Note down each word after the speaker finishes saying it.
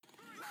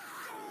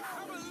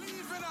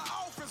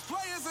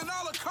Players and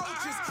all the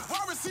coaches,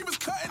 wide receivers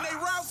cutting their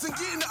routes and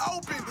getting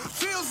open.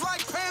 Feels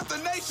like Panther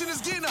Nation is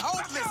getting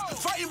hopeless.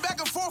 Fighting back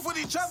and forth with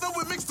each other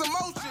with mixed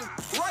emotion.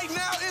 Right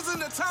now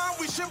isn't the time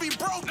we should be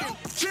broken.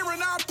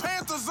 Cheering our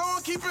Panthers on,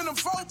 keeping them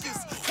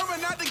focused.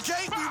 Coming out the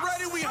gate, we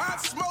ready, we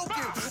hot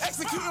smoking.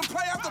 Executing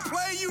play after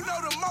play, you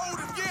know the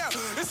motive. Yeah,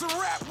 it's a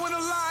wrap when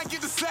the line get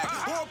the sack.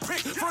 Or a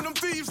pick from them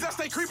thieves that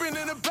stay creeping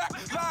in the back.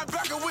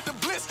 Linebacker with the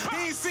blitz,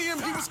 he ain't see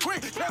him, he was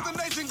quick. Panther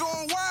Nation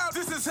going wild,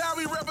 this is how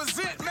we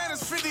represent. Man,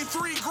 it's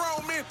 53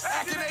 grown men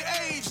acting their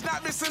age,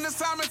 not missing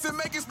assignments and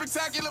making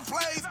spectacular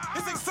plays.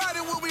 It's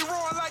exciting when we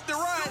roar like the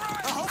run.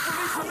 And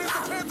hopefully from this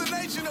the Panther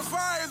Nation, the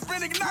fire has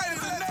been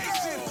ignited in the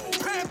nation.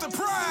 Panther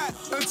pride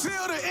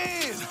until the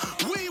end.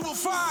 We will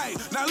fight.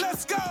 Now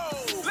let's go.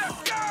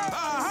 Let's go.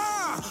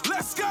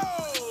 Let's go.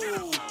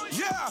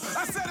 Yeah,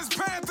 I said it's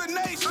Panther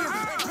Nation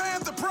and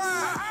Panther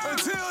pride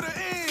until the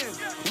end.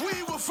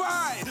 We will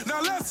fight.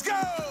 Now let's go.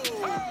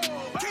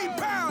 Keep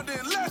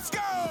pounding. Let's go.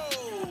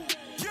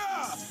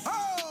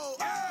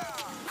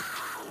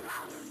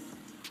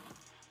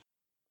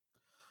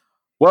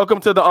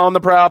 Welcome to the On the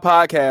Prowl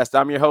Podcast.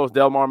 I'm your host,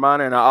 Delmar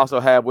Minor, and I also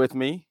have with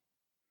me.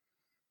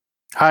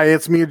 Hi,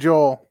 it's me,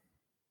 Joel.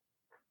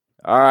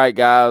 All right,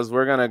 guys,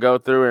 we're going to go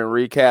through and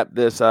recap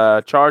this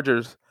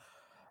Chargers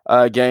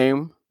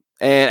game.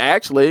 And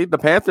actually, the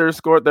Panthers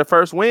scored their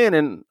first win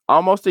in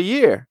almost a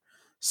year.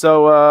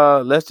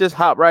 So let's just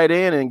hop right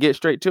in and get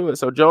straight to it.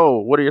 So,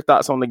 Joel, what are your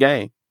thoughts on the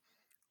game?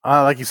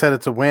 Like you said,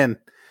 it's a win.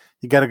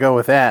 You got to go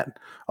with that.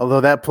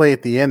 Although that play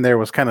at the end there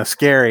was kind of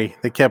scary.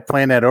 They kept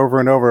playing that over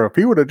and over. If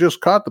he would have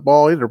just caught the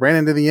ball, he'd have ran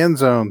into the end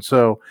zone.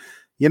 So,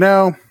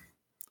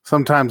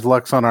 sometimes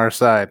luck's on our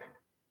side.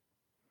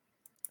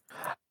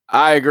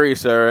 I agree,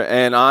 sir.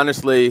 And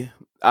honestly,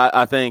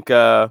 I think,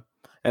 and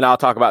I'll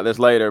talk about this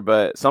later,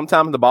 but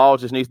sometimes the ball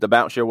just needs to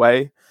bounce your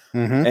way.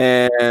 Mm-hmm.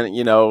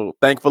 And,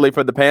 thankfully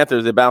for the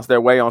Panthers, it bounced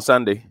their way on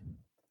Sunday.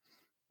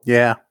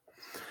 Yeah.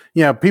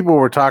 People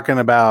were talking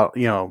about,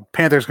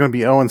 Panthers going to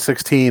be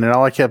 0-16, and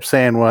all I kept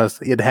saying was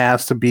it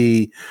has to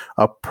be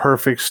a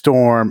perfect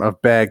storm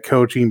of bad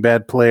coaching,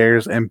 bad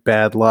players, and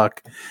bad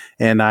luck.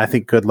 And I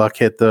think good luck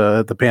hit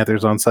the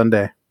Panthers on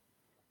Sunday.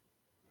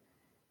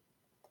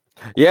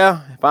 Yeah,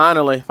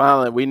 finally,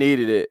 we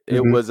needed it. Mm-hmm.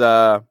 It was,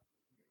 I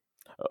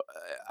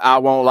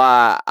won't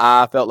lie,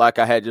 I felt like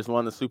I had just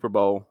won the Super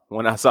Bowl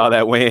when I saw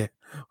that win,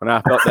 when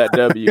I felt that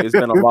W. It's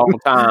been a long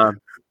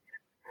time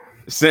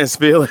since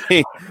feeling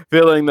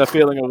the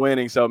feeling of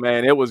winning. So,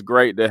 man, it was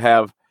great to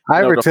have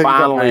to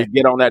finally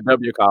get on that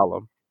W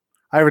column.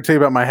 I ever tell you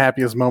about my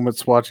happiest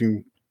moments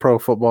watching pro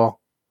football?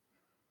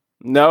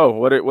 No.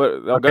 What?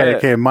 Okay.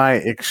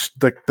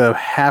 The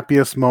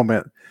happiest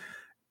moment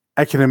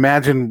I can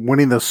imagine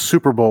winning the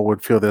Super Bowl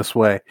would feel this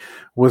way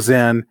was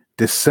in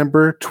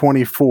December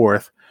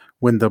 24th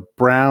when the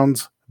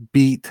Browns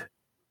beat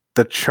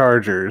the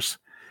Chargers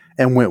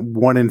and went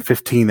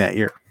 1-15 that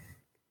year.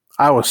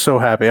 I was so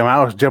happy.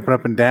 I was jumping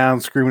up and down,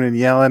 screaming and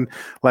yelling,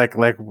 like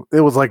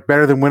it was like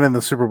better than winning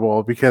the Super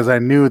Bowl because I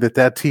knew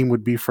that team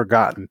would be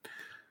forgotten.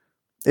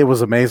 It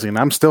was amazing.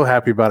 I'm still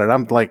happy about it.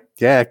 I'm like,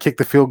 yeah, kick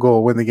the field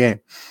goal, win the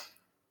game.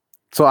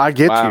 So I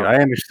get you. I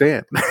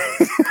understand.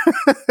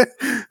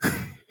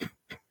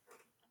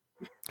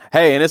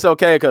 Hey, and it's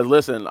okay because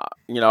listen,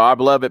 our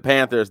beloved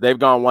Panthers, they've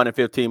gone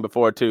 1-15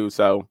 before too,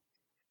 so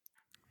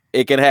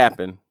it can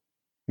happen.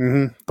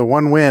 Mm-hmm. The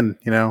one win,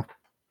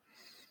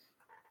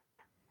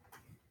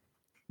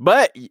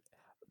 But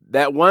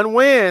that one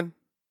win,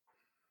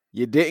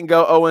 you didn't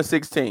go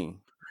 0-16.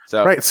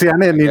 So right. See, I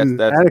couldn't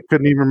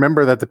even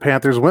remember that the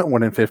Panthers went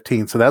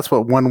 1-15. So that's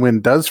what one win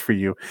does for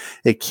you.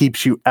 It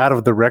keeps you out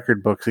of the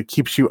record books. It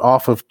keeps you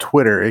off of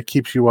Twitter. It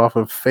keeps you off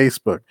of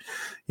Facebook.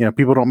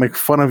 People don't make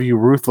fun of you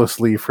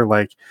ruthlessly for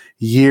like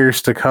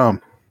years to come.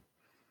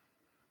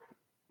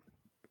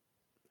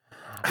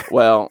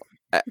 Well,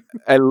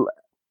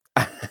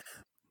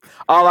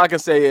 all I can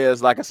say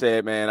is, like I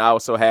said, man, I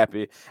was so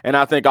happy. And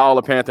I think all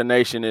of Panther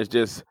Nation is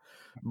just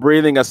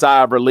breathing a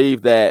sigh of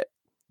relief that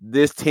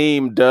this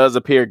team does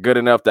appear good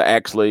enough to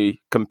actually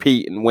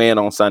compete and win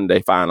on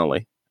Sunday,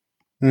 finally.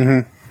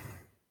 Mm-hmm.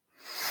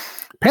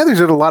 Panthers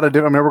did a lot of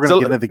different. We're going to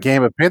get into the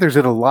game, but Panthers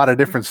did a lot of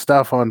different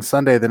stuff on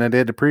Sunday than it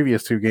did the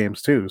previous two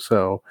games, too.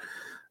 So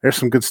there's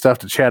some good stuff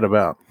to chat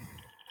about.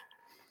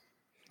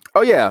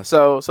 Oh, yeah.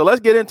 So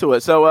let's get into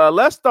it. So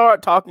let's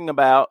start talking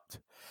about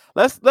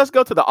Let's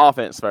go to the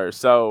offense first.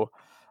 So,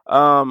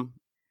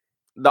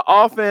 the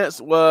offense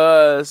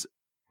was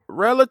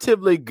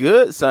relatively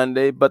good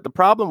Sunday, but the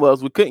problem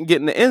was we couldn't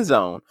get in the end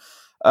zone.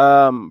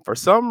 For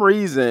some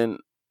reason,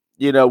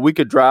 we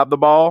could drive the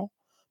ball,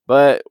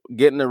 but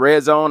get in the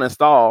red zone and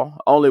stall.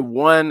 Only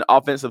one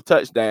offensive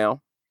touchdown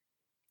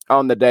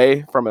on the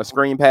day from a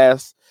screen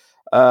pass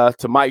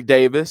to Mike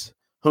Davis,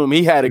 whom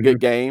he had a good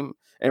game,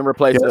 in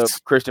replace of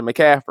Christian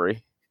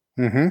McCaffrey.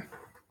 Mm-hmm.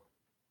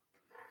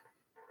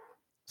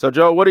 So,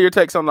 Joe, what are your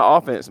takes on the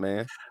offense,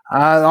 man?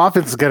 The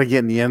offense is going to get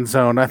in the end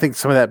zone. I think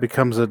some of that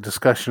becomes a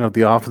discussion of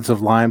the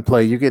offensive line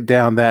play. You get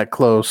down that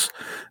close,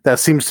 that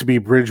seems to be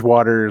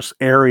Bridgewater's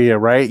area,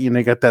 right? You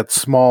got that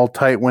small,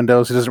 tight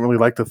windows. He doesn't really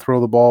like to throw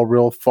the ball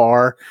real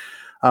far.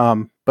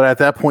 But at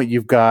that point,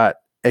 you've got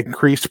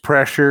increased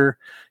pressure.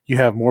 You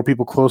have more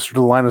people closer to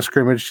the line of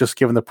scrimmage, just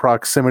given the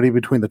proximity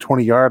between the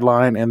 20-yard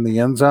line and the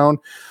end zone.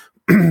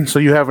 So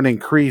you have an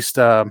increased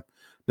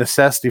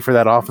necessity for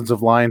that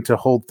offensive line to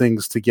hold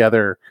things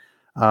together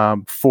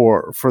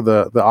for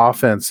the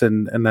offense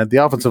and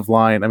the offensive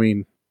line. I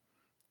mean,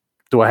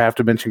 do I have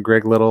to mention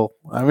Greg Little?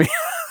 I mean,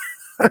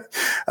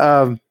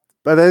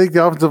 but I think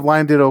the offensive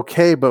line did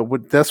okay,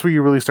 but that's where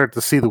you really start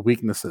to see the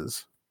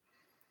weaknesses.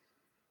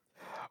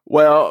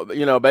 Well,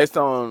 based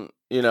on,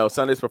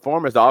 Sunday's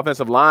performance, the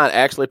offensive line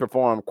actually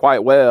performed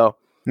quite well,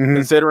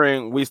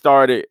 considering we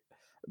started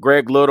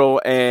Greg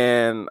Little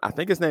and I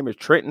think his name is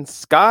Trenton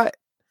Scott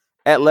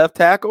at left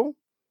tackle.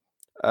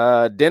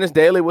 Dennis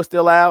Daly was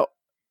still out,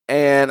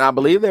 and I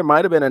believe there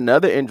might have been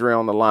another injury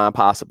on the line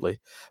possibly.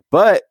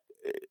 But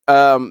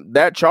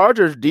that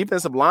Chargers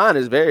defensive line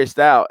is very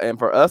stout, and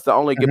for us to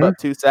only give up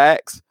 2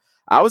 sacks,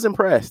 I was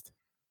impressed.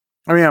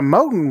 I mean,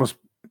 Moton was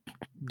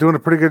doing a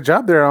pretty good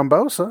job there on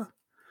Bosa.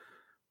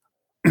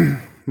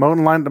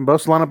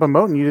 Bosa lined up on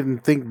Moton. You didn't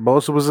think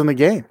Bosa was in the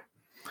game.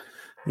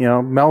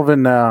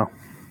 Melvin,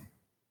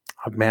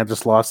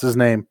 just lost his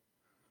name.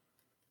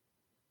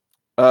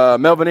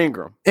 Melvin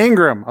Ingram.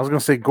 I was going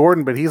to say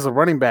Gordon, but he's a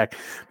running back.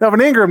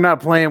 Melvin Ingram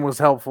not playing was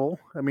helpful.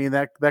 I mean,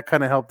 that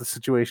kind of helped the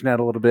situation out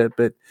a little bit.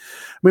 But,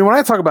 I mean, when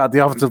I talk about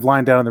the offensive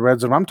line down in the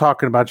red zone, I'm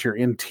talking about your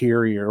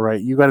interior, right?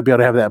 You got to be able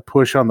to have that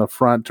push on the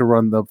front to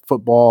run the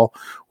football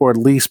or at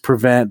least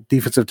prevent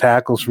defensive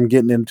tackles from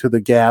getting into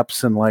the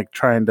gaps and,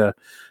 trying to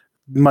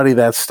muddy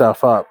that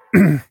stuff up.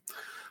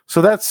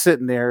 So that's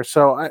sitting there.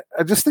 So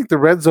I just think the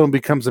red zone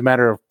becomes a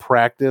matter of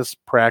practice.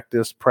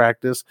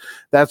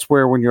 That's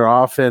where when your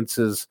offense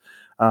is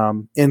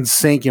in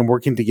sync and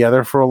working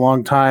together for a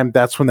long time,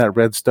 that's when that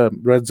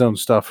red zone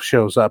stuff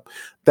shows up.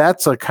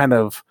 That's a kind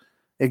of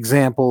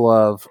example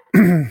of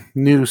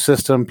new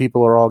system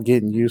people are all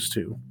getting used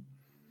to.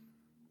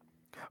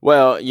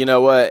 Well, you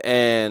know what?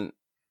 And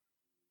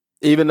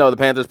even though the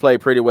Panthers played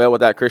pretty well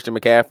without Christian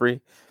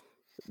McCaffrey,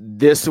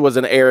 this was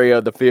an area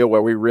of the field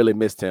where we really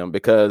missed him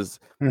because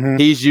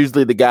he's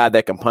usually the guy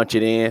that can punch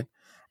it in.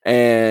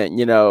 And,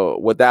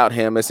 without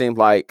him, it seems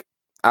like,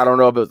 I don't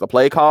know if it was the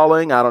play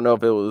calling. I don't know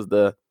if it was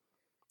the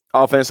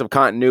offensive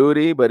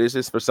continuity, but it's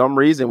just for some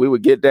reason we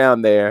would get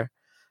down there.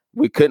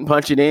 We couldn't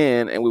punch it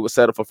in and we would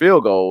settle for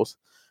field goals.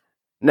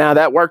 Now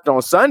that worked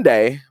on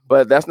Sunday,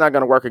 but that's not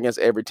going to work against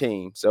every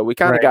team. So we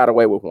kind of got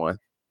away with one.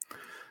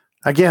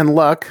 Again,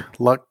 luck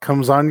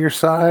comes on your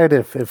side.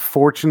 If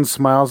fortune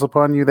smiles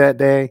upon you that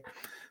day,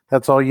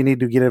 that's all you need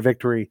to get a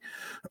victory.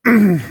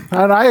 And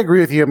I agree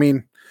with you. I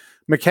mean,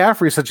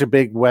 McCaffrey is such a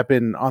big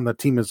weapon on the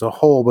team as a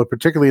whole, but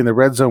particularly in the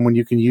red zone when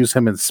you can use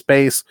him in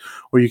space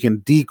or you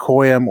can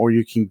decoy him or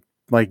you can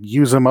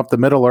use him up the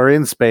middle or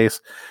in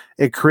space,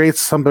 it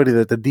creates somebody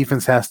that the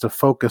defense has to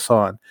focus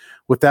on.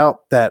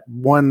 Without that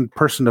one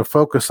person to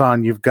focus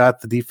on, you've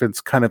got the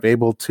defense kind of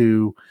able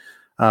to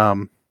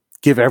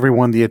give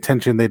everyone the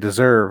attention they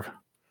deserve.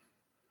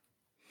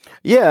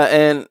 Yeah,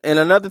 and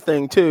another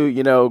thing too,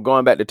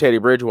 going back to Teddy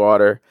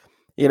Bridgewater,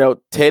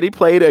 Teddy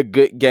played a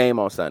good game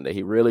on Sunday.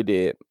 He really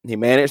did. He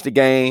managed the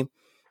game.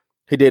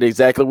 He did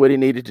exactly what he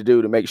needed to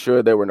do to make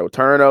sure there were no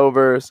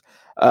turnovers.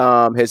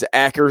 His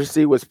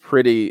accuracy was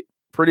pretty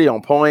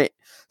on point.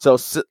 So,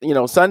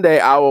 Sunday,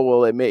 I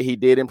will admit he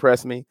did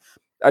impress me.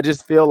 I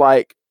just feel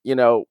like,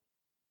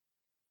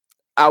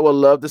 I would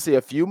love to see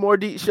a few more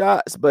deep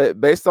shots, but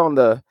based on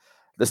the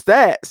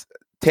stats,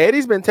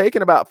 Teddy's been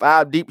taking about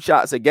 5 deep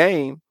shots a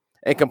game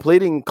and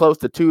completing close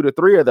to 2 to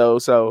 3 of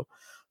those. So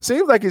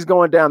seems like he's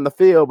going down the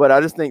field, but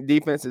I just think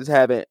defenses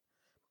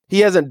he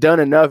hasn't done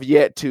enough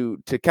yet to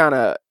kind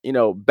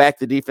of, back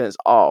the defense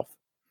off.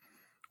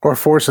 Or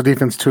force the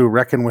defense to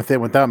reckon with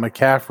it. Without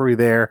McCaffrey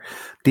there,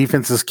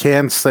 defenses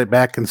can sit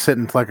back and sit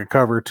into a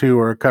cover 2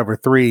 or a cover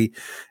 3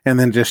 and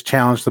then just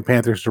challenge the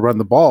Panthers to run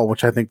the ball,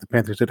 which I think the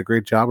Panthers did a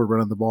great job of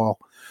running the ball.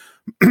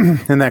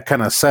 And that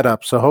kind of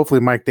setup. So hopefully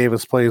Mike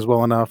Davis plays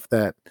well enough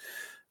that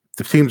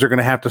the teams are going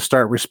to have to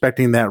start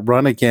respecting that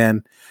run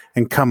again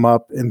and come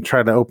up and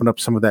try to open up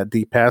some of that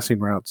deep passing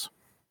routes.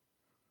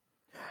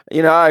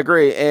 I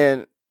agree.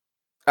 And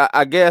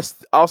I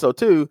guess also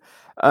too,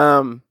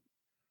 I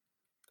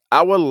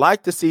would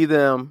like to see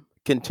them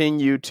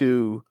continue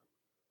to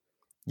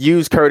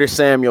use Curtis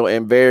Samuel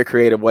in very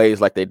creative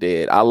ways like they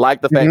did. I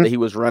like the fact that he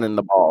was running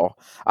the ball.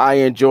 I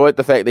enjoyed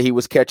the fact that he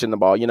was catching the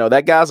ball.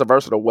 That guy's a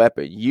versatile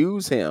weapon.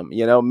 Use him,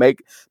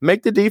 make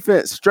the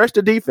defense, stretch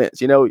the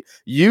defense,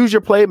 use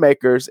your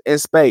playmakers in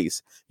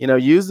space,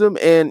 use them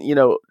and,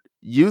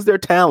 use their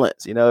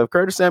talents. If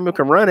Curtis Samuel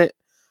can run it,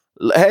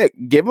 heck,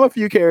 give him a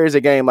few carries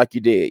a game like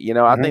you did.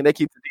 I think they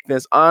keep the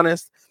defense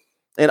honest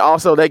and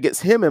also that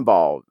gets him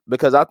involved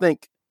because I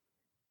think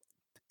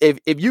if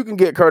you can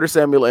get Curtis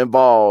Samuel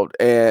involved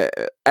and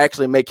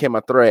actually make him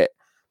a threat,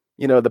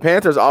 the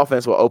Panthers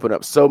offense will open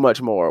up so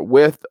much more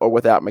with or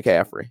without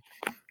McCaffrey.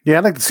 Yeah,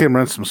 I'd like to see him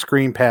run some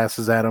screen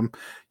passes at him.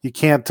 You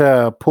can't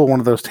pull one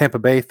of those Tampa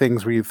Bay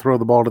things where you throw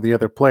the ball to the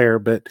other player,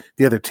 but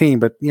the other team.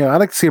 But, I'd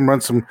like to see him run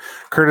some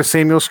Curtis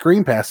Samuel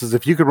screen passes.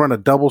 If you could run a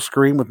double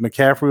screen with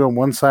McCaffrey on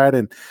one side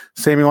and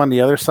Samuel on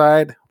the other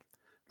side,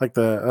 like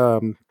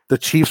the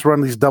Chiefs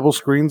run these double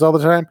screens all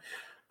the time,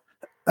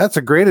 that's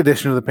a great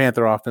addition to the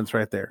Panther offense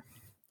right there.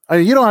 I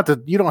mean, you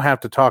don't have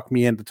to talk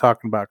me into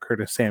talking about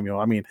Curtis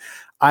Samuel. I mean,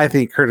 I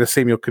think Curtis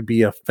Samuel could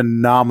be a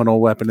phenomenal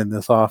weapon in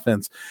this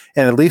offense,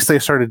 and at least they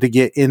started to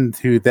get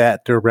into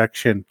that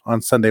direction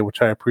on Sunday,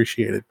 which I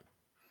appreciated.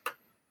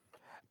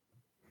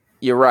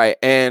 You're right,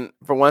 and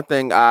for one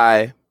thing,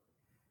 I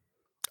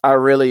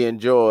really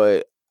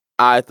enjoyed.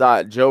 I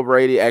thought Joe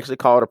Brady actually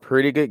called a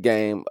pretty good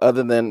game,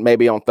 other than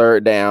maybe on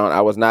third down.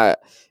 I was not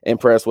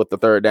impressed with the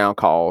third down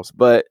calls,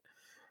 but.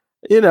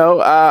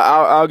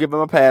 I'll give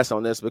him a pass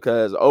on this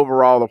because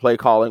overall the play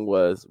calling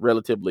was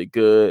relatively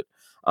good.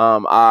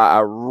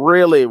 I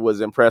really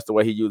was impressed the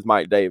way he used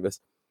Mike Davis.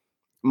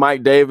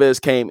 Mike Davis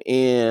came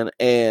in,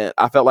 and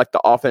I felt like the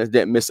offense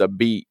didn't miss a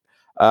beat.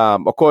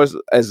 Of course,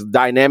 as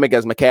dynamic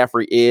as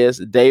McCaffrey is,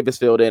 Davis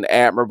filled in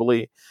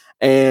admirably.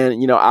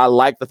 And, I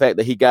like the fact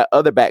that he got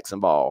other backs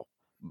involved.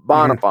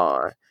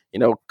 Bonifon,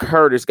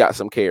 Curtis got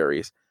some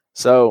carries.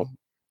 So...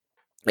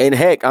 And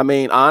heck, I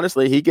mean,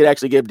 honestly, he could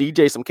actually give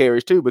DJ some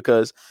carries too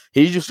because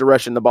he's used to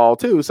rushing the ball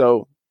too.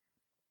 So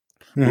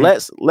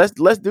let's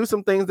do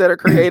some things that are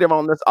creative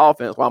on this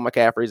offense while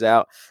McCaffrey's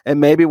out. And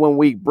maybe when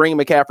we bring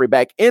McCaffrey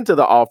back into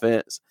the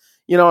offense,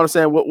 you know what I'm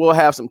saying? We'll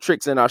have some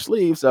tricks in our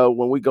sleeve. So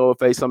when we go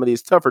face some of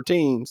these tougher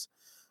teams,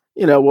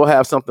 we'll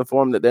have something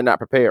for them that they're not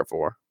prepared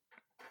for.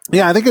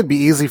 Yeah, I think it'd be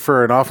easy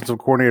for an offensive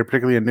coordinator,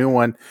 particularly a new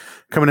one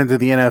coming into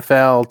the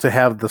NFL, to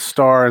have the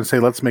star and say,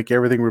 let's make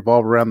everything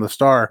revolve around the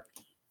star,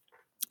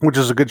 which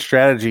is a good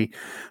strategy,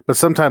 but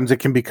sometimes it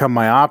can become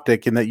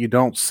myopic in that you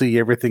don't see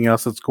everything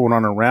else that's going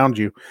on around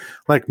you.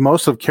 Like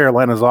most of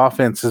Carolina's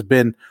offense has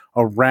been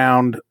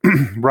around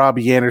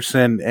Robbie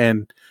Anderson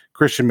and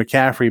Christian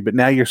McCaffrey, but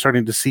now you're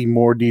starting to see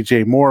more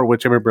DJ Moore,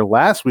 which I remember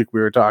last week we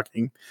were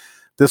talking.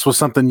 This was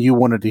something you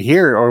wanted to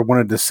hear or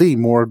wanted to see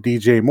more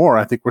DJ Moore.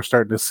 I think we're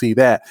starting to see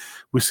that.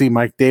 We see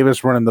Mike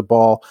Davis running the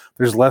ball.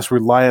 There's less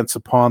reliance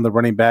upon the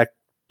running back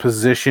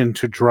position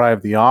to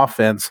drive the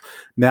offense.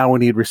 Now we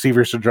need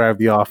receivers to drive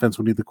the offense.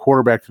 We need the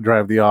quarterback to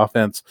drive the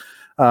offense.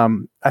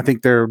 I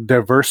think they're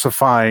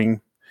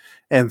diversifying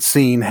and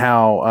seeing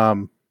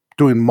how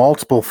doing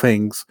multiple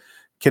things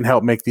can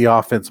help make the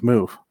offense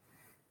move.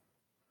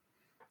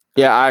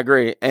 Yeah, I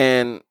agree.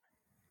 And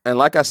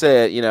like I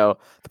said, the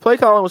play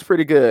calling was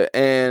pretty good,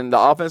 and the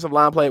offensive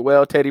line played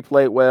well. Teddy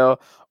played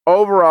well.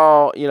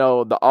 Overall,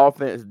 the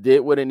offense did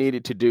what it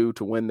needed to do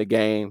to win the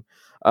game.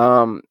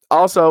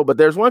 Also, but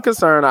there's one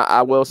concern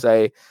I will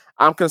say.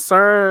 I'm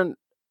concerned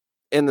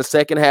in the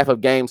second half of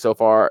games so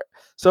far.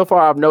 So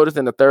far, I've noticed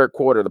in the third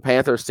quarter, the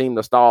Panthers seem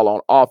to stall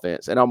on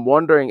offense. And I'm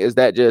wondering, is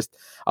that just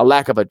a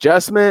lack of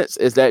adjustments?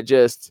 Is that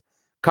just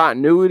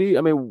continuity?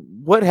 I mean,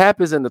 what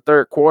happens in the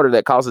third quarter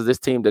that causes this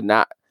team to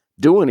not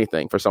do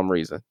anything for some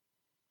reason?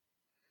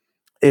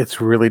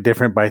 It's really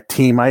different by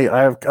team.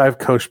 I've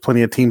coached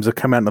plenty of teams that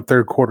come out in the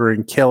third quarter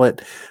and kill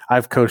it.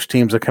 I've coached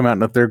teams that come out in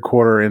the third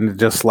quarter and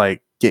just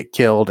get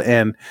killed.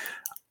 And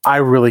I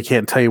really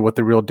can't tell you what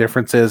the real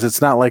difference is.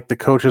 It's not like the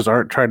coaches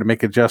aren't trying to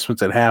make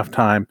adjustments at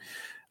halftime.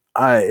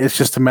 It's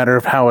just a matter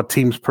of how a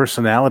team's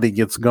personality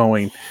gets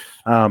going.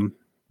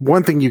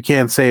 One thing you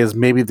can say is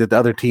maybe that the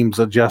other team's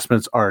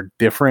adjustments are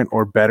different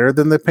or better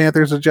than the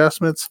Panthers'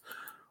 adjustments,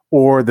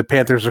 or the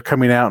Panthers are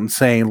coming out and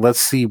saying, let's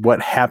see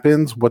what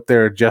happens, what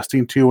they're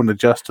adjusting to, and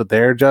adjust to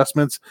their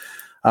adjustments,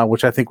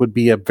 which I think would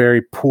be a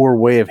very poor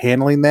way of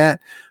handling that.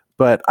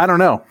 But I don't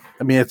know.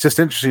 I mean, it's just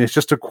interesting. It's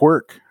just a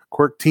quirk.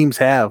 Quirk teams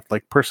have,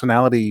 like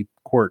personality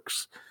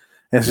quirks.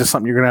 And it's just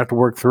something you're going to have to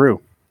work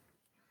through.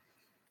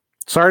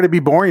 Sorry to be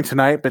boring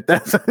tonight, but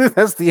that's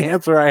the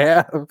answer I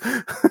have.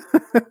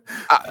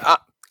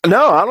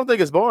 No, I don't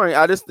think it's boring.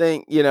 I just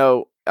think,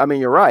 I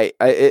mean, you're right.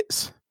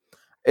 It's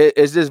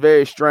just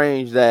very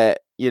strange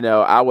that,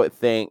 I would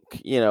think,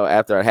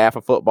 after a half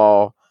of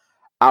football,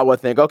 I would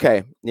think,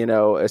 okay,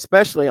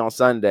 especially on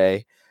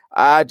Sunday,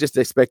 I just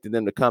expected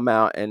them to come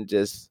out and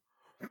just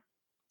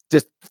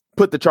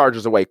put the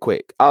Chargers away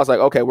quick. I was like,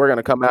 okay, we're going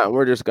to come out and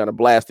we're just going to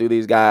blast through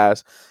these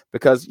guys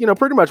because,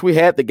 pretty much we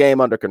had the game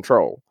under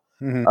control.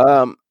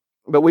 Mm-hmm.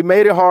 But we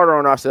made it harder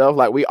on ourselves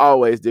like we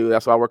always do.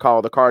 That's why we're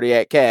called the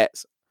Cardiac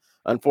Cats,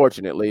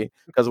 unfortunately,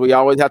 because we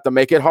always have to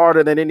make it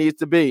harder than it needs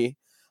to be.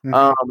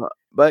 Mm-hmm.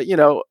 But,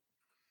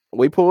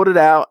 we pulled it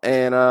out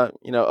and,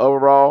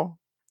 overall,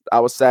 I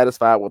was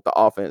satisfied with the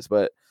offense.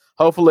 But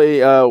hopefully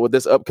with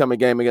this upcoming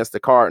game against the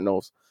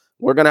Cardinals,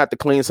 we're going to have to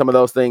clean some of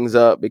those things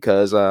up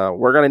because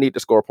we're going to need to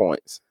score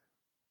points.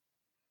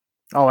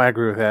 Oh, I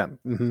agree with that.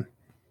 Mm-hmm.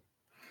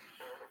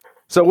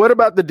 So what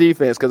about the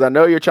defense? Because I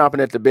know you're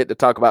chomping at the bit to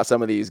talk about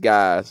some of these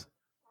guys.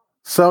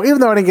 So even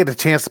though I didn't get a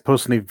chance to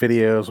post any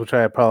videos, which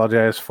I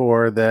apologize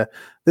for, the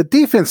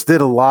defense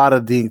did a lot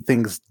of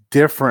things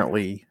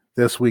differently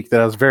this week that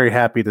I was very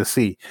happy to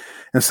see.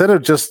 Instead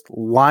of just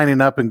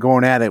lining up and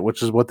going at it,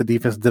 which is what the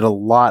defense did a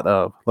lot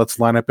of, let's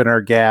line up in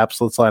our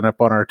gaps, let's line up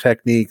on our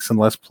techniques, and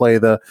let's play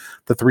the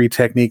 3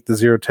 technique, the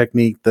 0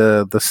 technique,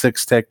 the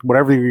 6 tech,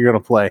 whatever you're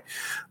going to play.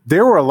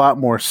 There were a lot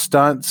more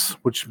stunts,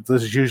 which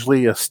is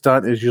usually a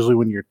stunt is usually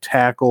when your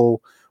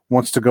tackle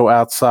wants to go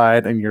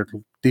outside and your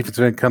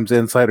defensive end comes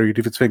inside, or your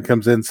defensive end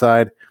comes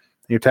inside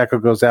and your tackle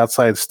goes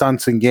outside.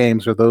 Stunts in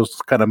games are those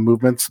kind of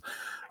movements.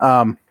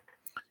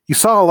 You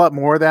saw a lot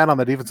more of that on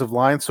the defensive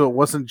line, so it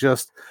wasn't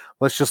just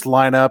let's just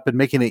line up and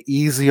making it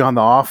easy on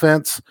the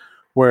offense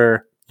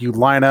where you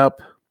line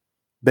up,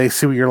 they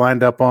see what you're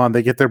lined up on,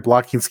 they get their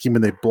blocking scheme,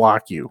 and they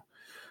block you.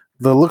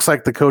 It looks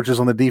like the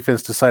coaches on the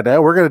defense decided,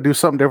 we're going to do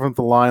something different with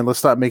the line.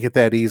 Let's not make it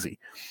that easy.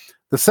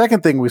 The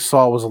second thing we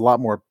saw was a lot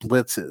more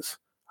blitzes.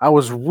 I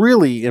was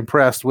really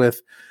impressed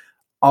with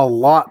a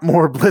lot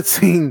more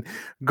blitzing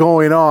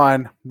going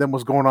on than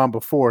was going on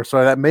before.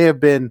 So that may have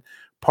been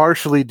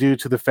partially due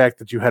to the fact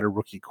that you had a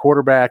rookie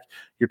quarterback.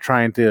 You're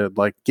trying to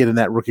get in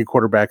that rookie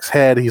quarterback's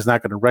head. He's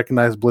not going to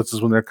recognize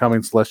blitzes when they're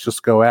coming, so let's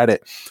just go at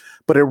it.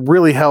 But it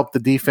really helped the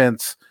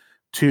defense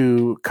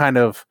to kind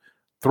of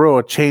throw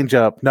a change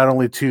up, not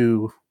only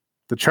to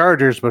the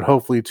Chargers, but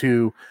hopefully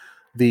to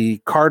the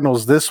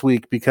Cardinals this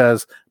week,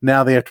 because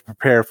now they have to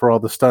prepare for all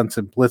the stunts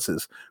and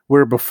blitzes,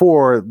 where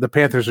before the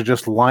Panthers are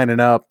just lining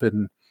up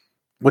and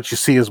what you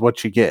see is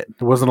what you get.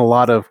 There wasn't a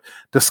lot of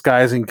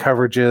disguising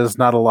coverages,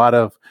 not a lot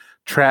of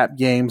trap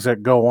games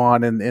that go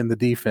on in the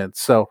defense.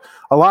 So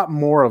a lot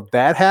more of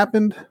that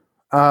happened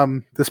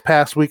this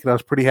past week, and I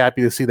was pretty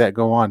happy to see that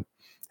go on.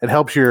 It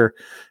helps your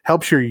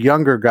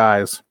younger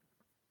guys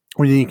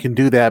when you can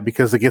do that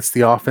because it gets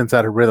the offense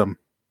out of rhythm.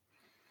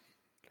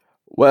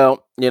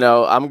 Well,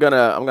 I'm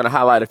gonna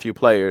highlight a few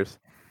players.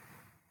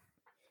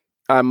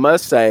 I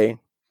must say,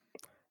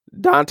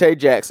 Dante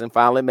Jackson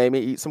finally made me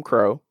eat some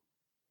crow.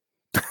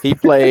 He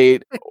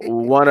played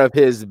one of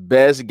his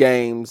best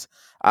games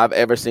I've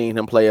ever seen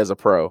him play as a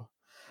pro.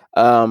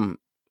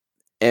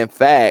 In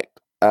fact,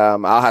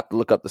 I'll have to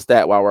look up the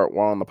stat while we're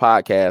on the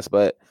podcast,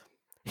 but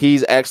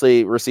he's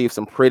actually received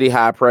some pretty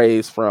high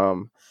praise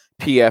from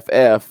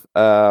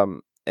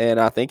PFF.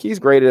 And I think he's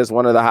graded as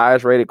one of the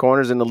highest rated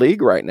corners in the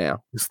league right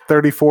now. He's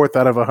 34th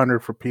out of 100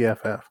 for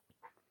PFF.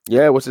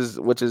 Yeah, which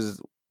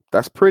is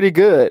that's pretty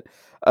good.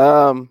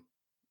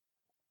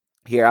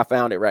 Here, I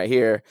found it right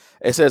here.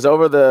 It says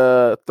over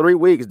the 3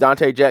 weeks,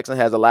 Dante Jackson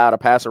has allowed a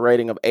passer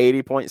rating of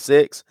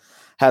 80.6,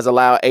 has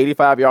allowed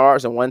 85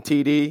 yards and 1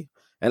 TD,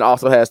 and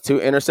also has 2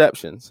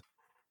 interceptions.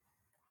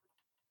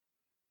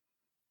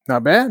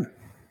 Not bad.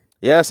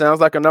 Yeah, sounds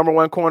like a number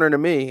 1 corner to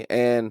me.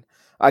 And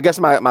I guess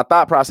my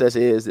thought process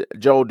is,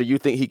 Joel, do you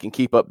think he can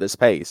keep up this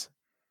pace?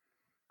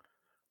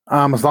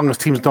 As long as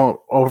teams don't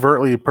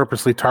overtly,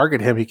 purposely target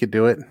him, he could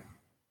do it.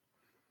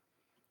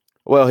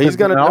 Well, he's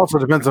going to. It also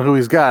depends on who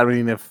he's got. I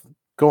mean,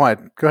 go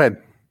ahead.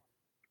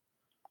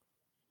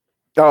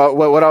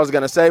 What I was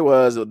going to say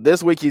was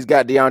this week he's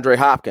got DeAndre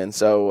Hopkins.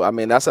 So, I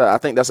mean, I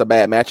think that's a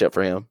bad matchup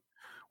for him.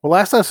 Well,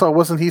 last I saw,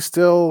 wasn't he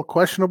still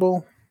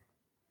questionable?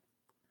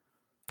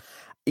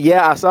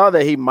 Yeah, I saw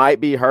that he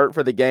might be hurt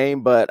for the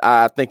game, but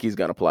I think he's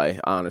going to play,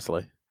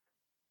 honestly.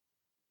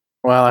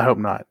 Well, I hope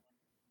not.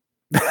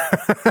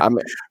 I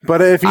mean,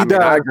 but if he does,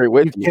 I agree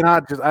with you.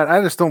 Cannot just. I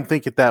just don't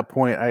think at that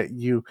point,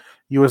 you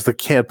as the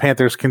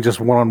Panthers can just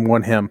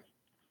one-on-one him.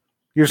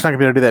 You're just not going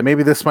to be able to do that.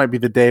 Maybe this might be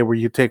the day where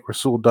you take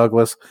Rasul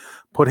Douglas,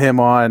 put him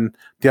on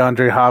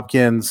DeAndre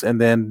Hopkins,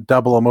 and then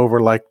double him over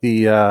like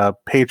the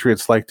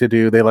Patriots like to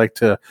do. They like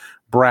to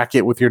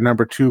bracket with your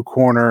number 2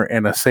 corner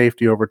and a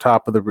safety over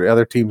top of the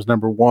other team's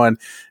number 1,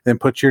 then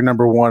put your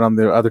number 1 on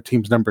the other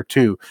team's number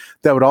 2.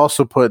 That would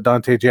also put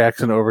Dante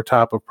Jackson over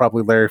top of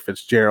probably Larry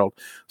Fitzgerald.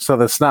 So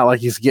that's not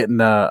like he's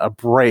getting a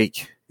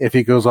break if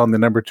he goes on the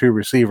number 2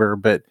 receiver.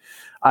 But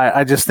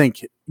I just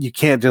think you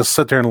can't just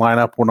sit there and line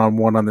up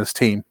one-on-one on this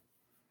team.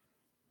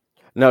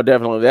 No,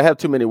 definitely. They have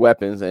too many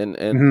weapons. And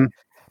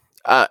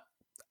Mm-hmm.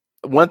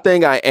 One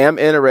thing I am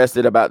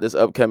interested about this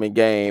upcoming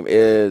game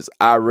is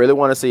I really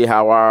want to see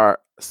how our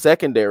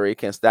secondary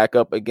can stack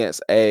up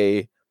against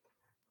a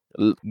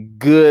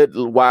good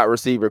wide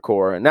receiver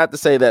core. And not to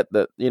say that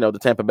the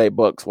Tampa Bay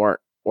Bucks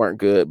weren't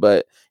good,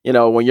 but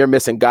when you're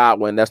missing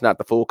Godwin, that's not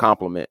the full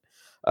complement.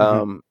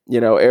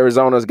 Mm-hmm.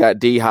 Arizona's got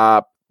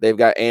D-Hop, they've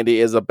got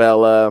Andy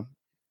Isabella,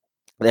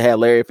 they had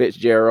Larry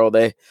Fitzgerald.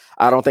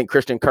 I don't think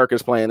Christian Kirk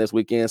is playing this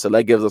weekend, so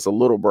that gives us a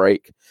little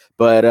break.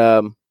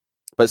 But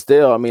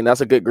still, I mean,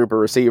 that's a good group of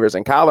receivers.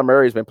 And Kyler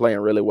Murray's been playing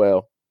really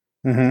well.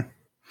 Mm-hmm.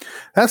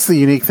 That's the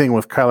unique thing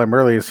with Kyler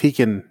Murray is he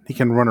can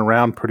run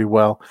around pretty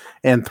well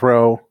and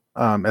throw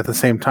at the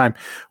same time.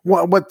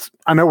 What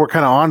I know we're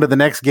kind of on to the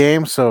next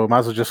game, so might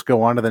as well just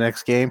go on to the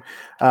next game.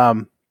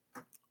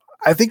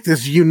 I think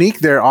this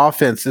unique their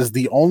offense is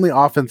the only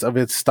offense of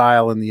its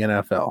style in the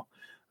NFL.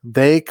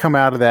 They come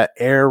out of that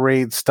air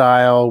raid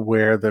style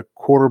where the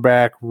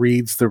quarterback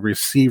reads the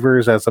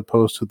receivers as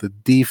opposed to the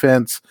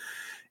defense,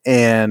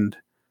 and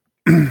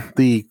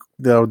the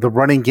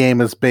running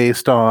game is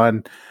based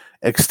on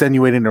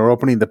extenuating or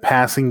opening the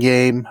passing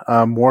game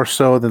more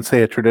so than,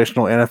 say, a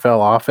traditional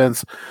NFL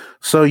offense.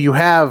 So you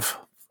have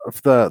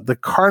the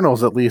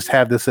Cardinals at least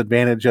have this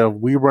advantage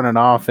of we run an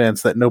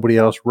offense that nobody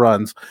else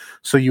runs.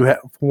 So you have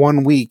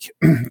 1 week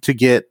to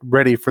get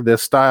ready for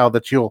this style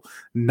that you'll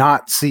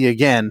not see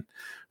again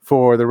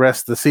for the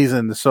rest of the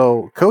season.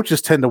 So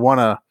coaches tend to want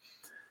to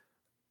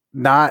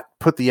not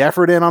put the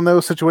effort in on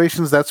those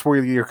situations. That's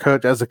where your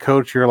coach, as a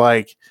coach, you're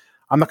like,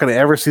 I'm not going to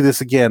ever see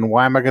this again.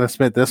 Why am I going to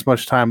spend this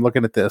much time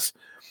looking at this?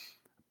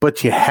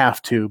 But you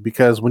have to,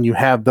 because when you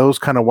have those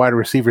kind of wide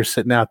receivers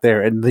sitting out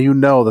there and you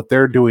know that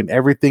they're doing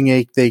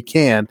everything they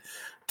can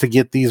to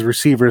get these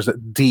receivers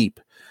deep,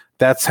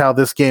 that's how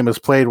this game is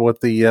played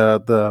with the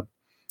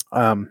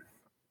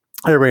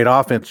air raid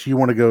offense. You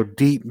want to go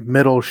deep,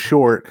 middle,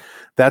 short.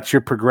 That's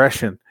your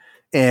progression.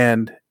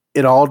 And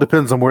it all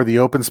depends on where the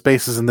open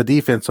spaces in the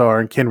defense are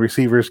and can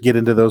receivers get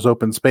into those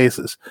open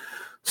spaces.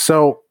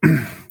 So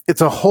it's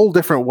a whole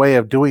different way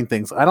of doing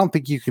things. I don't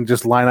think you can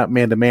just line up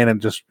man-to-man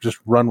and just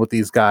run with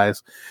these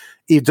guys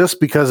just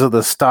because of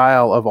the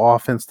style of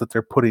offense that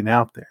they're putting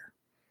out there,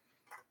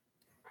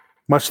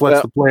 much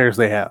less the players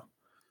they have.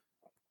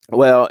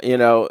 Well,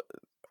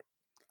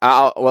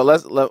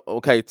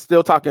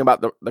 still talking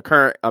about the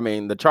current,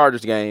 the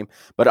Chargers game,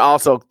 but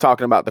also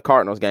talking about the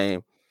Cardinals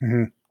game.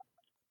 Mm-hmm.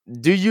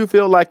 Do you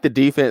feel like the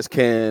defense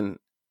can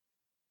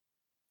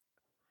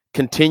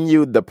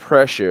continue the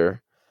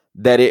pressure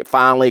that it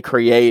finally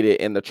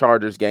created in the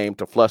Chargers game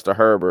to fluster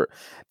Herbert?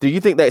 Do you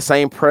think that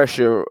same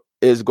pressure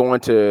is going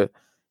to,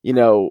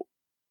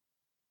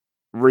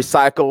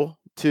 recycle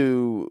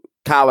to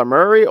Kyler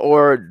Murray,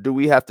 or do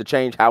we have to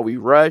change how we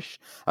rush?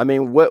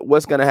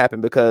 What's going to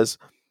happen? Because,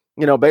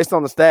 based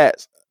on the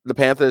stats, the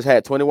Panthers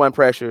had 21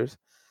 pressures.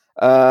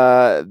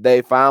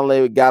 They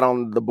finally got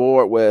on the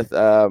board with,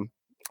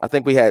 I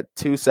think we had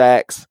 2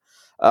 sacks.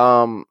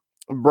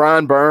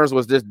 Brian Burns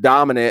was just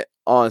dominant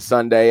on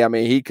Sunday.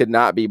 He could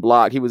not be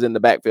blocked. He was in the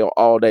backfield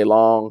all day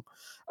long.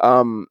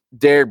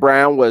 Derek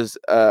Brown was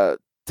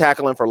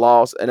tackling for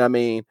loss. And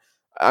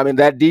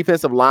that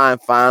defensive line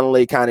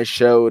finally kind of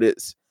showed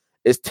its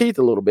teeth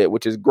a little bit,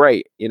 which is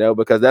great,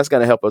 because that's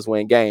going to help us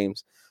win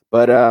games.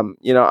 But,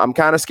 I'm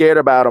kind of scared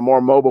about a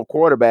more mobile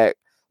quarterback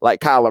like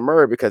Kyler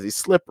Murray because he's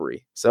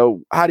slippery.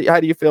 So how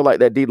do you feel like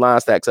that D line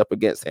stacks up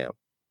against him?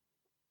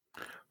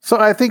 So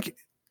I think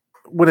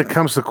when it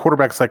comes to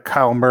quarterbacks like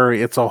Kyle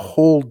Murray, it's a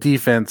whole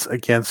defense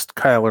against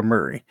Kyler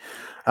Murray.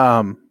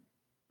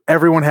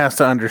 Everyone has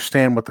to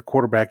understand what the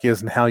quarterback is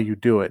and how you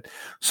do it.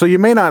 So you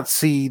may not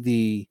see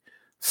the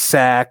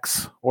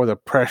sacks or the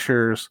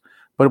pressures,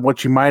 but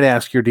what you might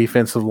ask your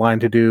defensive line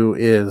to do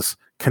is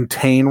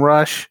contain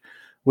rush,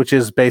 which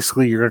is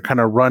basically you're going to kind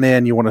of run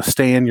in. You want to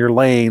stay in your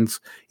lanes,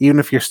 even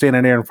if you're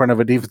standing there in front of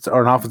a defense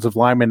or an offensive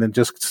lineman, and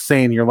just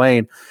stay in your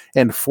lane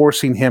and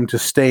forcing him to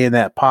stay in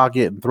that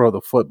pocket and throw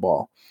the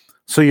football.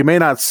 So you may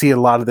not see a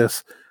lot of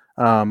this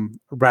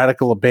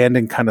radical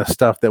abandon kind of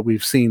stuff that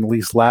we've seen at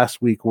least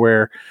last week,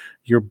 where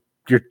you're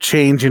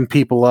changing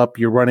people up,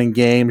 you're running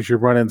games, you're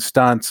running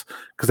stunts,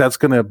 because that's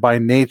going to by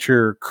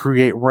nature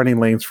create running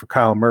lanes for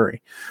Kyle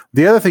Murray.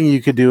 The other thing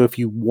you could do if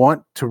you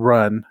want to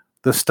run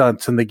the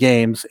stunts in the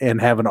games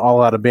and have an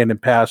all-out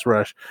abandoned pass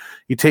rush,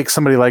 you take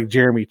somebody like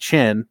Jeremy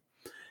Chin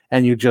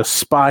and you just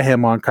spy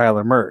him on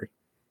Kyler Murray.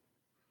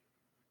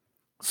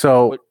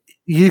 So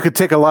you could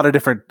take a lot of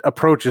different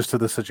approaches to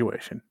the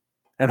situation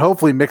and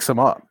hopefully mix them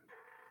up.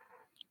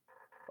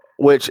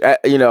 Which,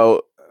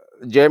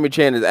 Jeremy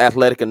Chin is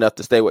athletic enough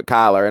to stay with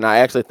Kyler, and I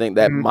actually think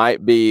that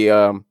might be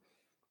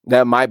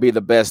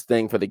the best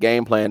thing for the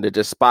game plan, to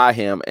just spy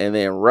him and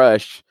then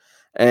rush.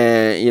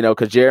 And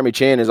because Jeremy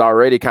Chin is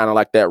already kind of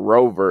like that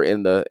rover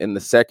in the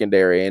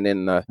secondary and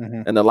in the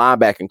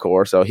linebacking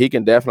core, so he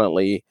can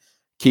definitely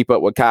keep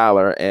up with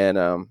Kyler. And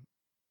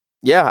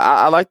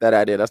I like that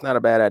idea. That's not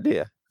a bad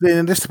idea.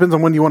 And it just depends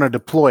on when you want to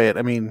deploy it.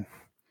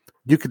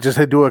 You could just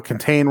do a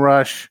contain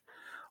rush,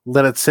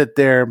 let it sit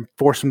there,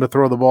 force him to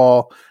throw the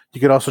ball. You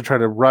could also try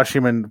to rush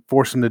him and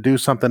force him to do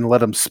something,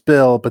 let him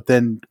spill, but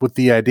then with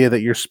the idea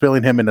that you're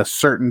spilling him in a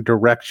certain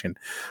direction.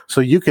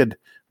 So you could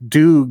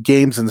do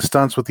games and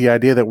stunts with the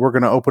idea that we're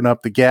going to open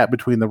up the gap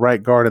between the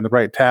right guard and the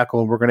right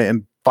tackle, and we're going to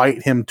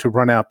invite him to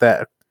run out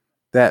that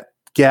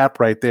gap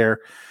right there,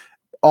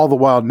 all the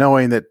while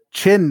knowing that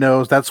Chin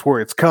knows that's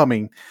where it's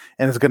coming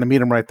and is going to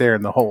meet him right there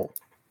in the hole.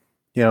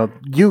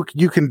 You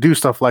can do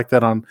stuff like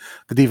that on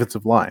the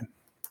defensive line.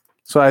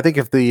 So I think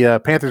if the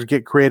Panthers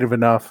get creative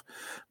enough,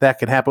 that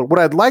can happen. What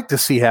I'd like to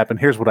see happen,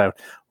 here's what I would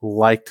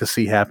like to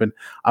see happen.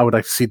 I would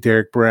like to see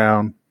Derek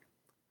Brown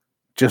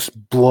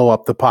just blow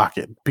up the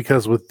pocket,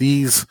 because with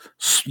the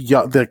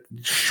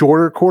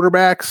shorter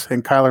quarterbacks,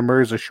 and Kyler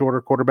Murray's a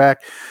shorter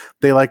quarterback,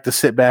 they like to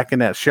sit back in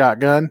that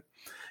shotgun.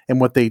 And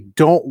what they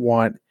don't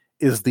want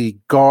is the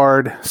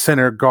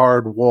center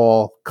guard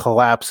wall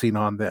collapsing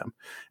on them.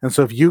 And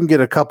so if you can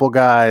get a couple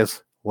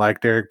guys like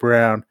Derek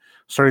Brown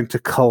starting to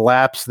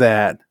collapse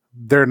that,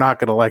 they're not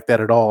going to like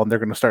that at all, and they're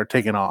going to start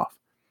taking off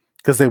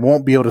because they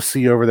won't be able to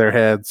see over their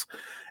heads,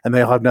 and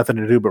they'll have nothing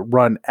to do but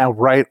run out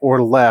right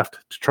or left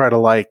to try to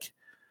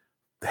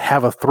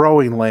have a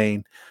throwing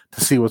lane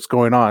to see what's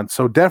going on.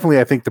 So definitely,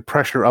 I think the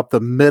pressure up the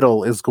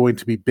middle is going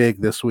to be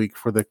big this week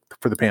for the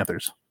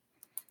Panthers.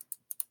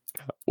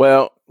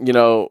 Well,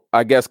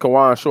 I guess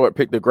Kawan Short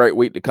picked a great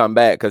week to come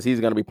back because he's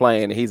going to be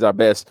playing. And he's our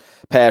best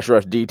pass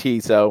rush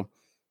DT. So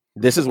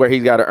this is where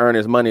he's got to earn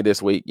his money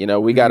this week.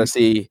 We got to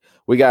see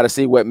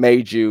what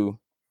made you,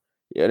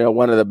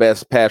 one of the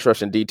best pass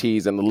rushing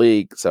DTs in the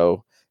league.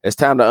 So it's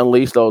time to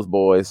unleash those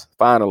boys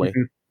finally.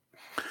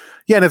 Mm-hmm.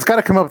 Yeah, and it's got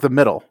to come up the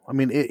middle. I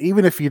mean,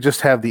 even if you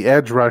just have the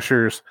edge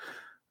rushers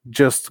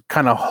just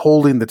kind of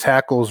holding the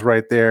tackles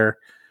right there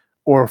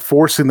or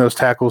forcing those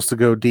tackles to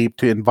go deep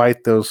to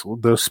invite those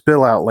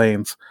spill out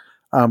lanes,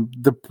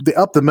 the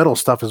up the middle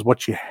stuff is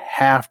what you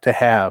have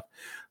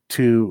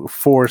to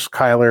force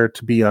Kyler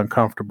to be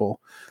uncomfortable.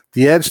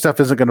 The edge stuff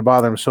isn't going to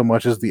bother him so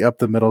much as the up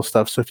the middle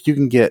stuff. So if you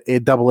can get a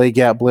double A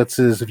gap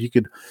blitzes, if you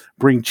could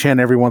bring Chen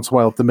every once in a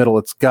while up the middle,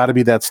 it's got to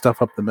be that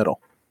stuff up the middle.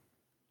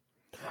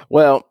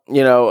 Well,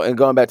 and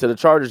going back to the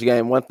Chargers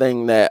game, one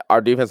thing that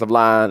our defensive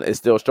line is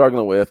still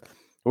struggling with,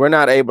 we're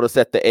not able to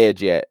set the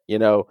edge yet.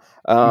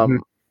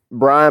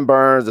 Brian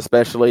Burns,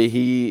 especially,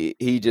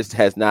 he just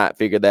has not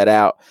figured that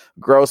out.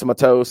 Gross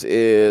Matos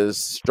is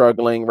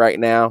struggling right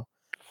now.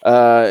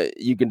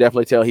 You can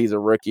definitely tell he's a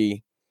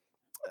rookie.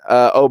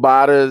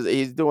 Obata,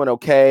 he's doing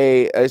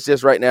okay. It's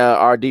just right now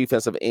our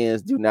defensive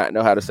ends do not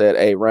know how to set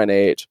a run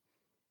edge.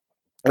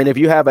 And if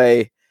you have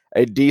a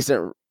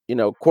decent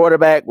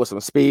quarterback with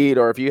some speed,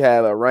 or if you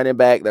have a running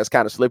back that's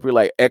kind of slippery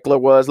like Eckler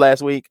was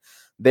last week,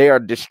 they are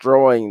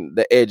destroying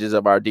the edges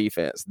of our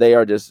defense. They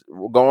are just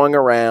going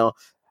around,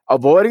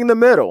 avoiding the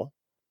middle.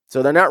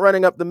 So they're not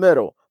running up the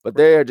middle, but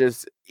they're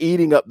just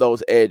eating up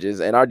those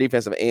edges, and our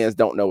defensive ends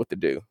don't know what to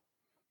do.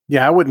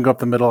 Yeah, I wouldn't go up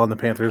the middle on the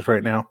Panthers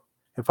right now.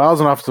 If I was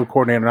an offensive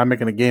coordinator and I'm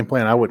making a game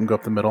plan, I wouldn't go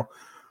up the middle.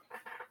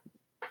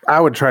 I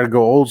would try to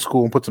go old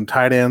school and put some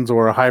tight ends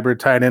or a hybrid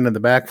tight end in the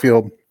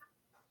backfield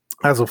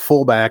as a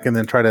fullback, and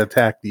then try to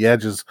attack the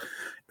edges.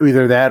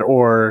 Either that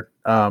or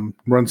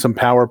run some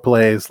power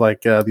plays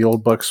like the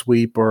old buck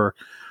sweep or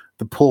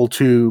the pull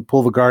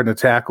the guard and a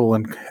tackle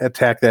and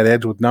attack that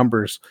edge with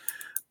numbers.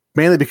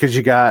 Mainly because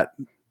you got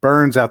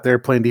Burns out there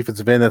playing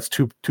defensive end that's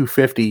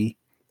 250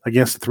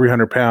 against a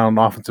 300-pound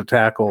offensive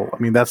tackle. I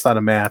mean, that's not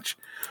a match.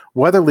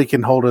 Weatherly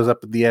can hold us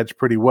up at the edge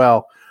pretty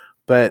well,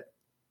 but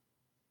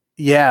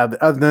yeah,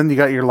 then you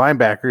got your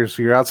linebackers,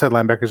 your outside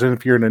linebackers, and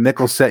if you're in a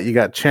nickel set, you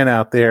got Chen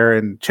out there,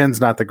 and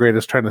Chen's not the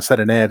greatest trying to set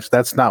an edge.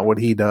 That's not what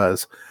he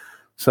does.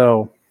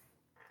 So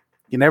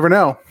you never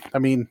know. I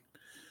mean,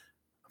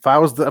 if I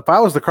was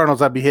the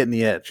Cardinals, I'd be hitting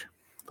the edge.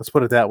 Let's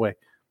put it that way.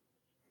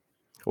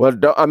 Well,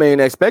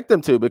 expect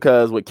them to,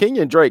 because with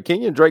Kenyon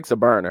Drake's a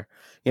burner.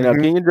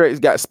 Kenyon Drake's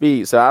got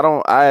speed, so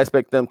I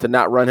expect them to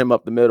not run him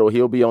up the middle.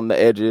 He'll be on the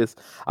edges.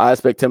 I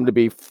expect him to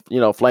be,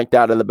 flanked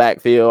out in the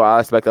backfield. I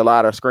expect a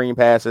lot of screen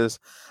passes.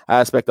 I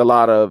expect a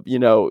lot of,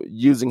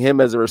 using him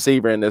as a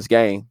receiver in this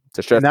game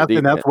to stretch the defense.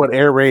 And that's what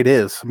air raid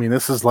is. I mean,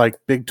 this is like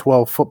Big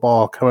 12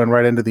 football coming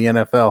right into the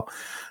NFL.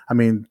 I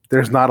mean,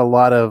 there's not a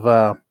lot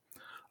of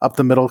up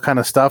the middle kind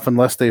of stuff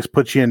unless they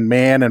put you in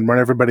man and run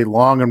everybody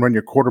long and run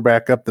your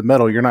quarterback up the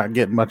middle. You're not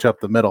getting much up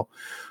the middle.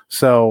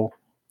 So,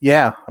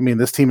 yeah, I mean,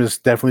 this team is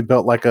definitely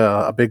built like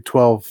a Big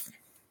 12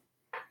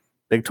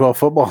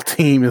 football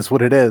team is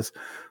what it is.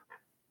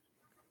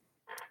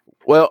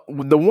 Well,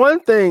 the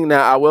one thing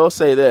now I will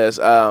say this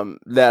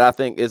that I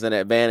think is an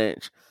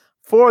advantage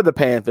for the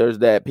Panthers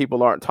that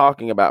people aren't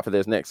talking about for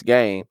this next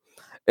game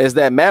is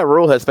that Matt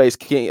Rule has faced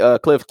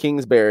Cliff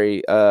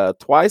Kingsbury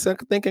twice, I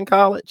think, in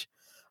college,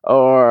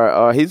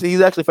 or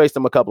he's actually faced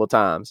him a couple of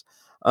times.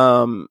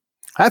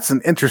 That's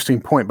an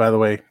interesting point, by the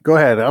way. Go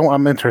ahead.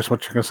 I'm interested in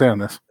what you're going to say on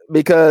this.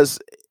 Because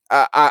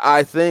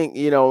I think,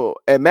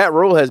 and Matt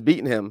Rule has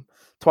beaten him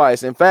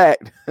twice. In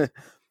fact,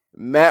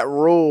 Matt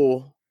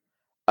Rule,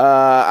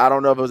 I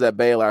don't know if it was at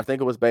Baylor. I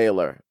think it was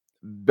Baylor.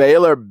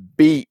 Baylor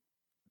beat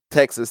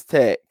Texas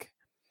Tech,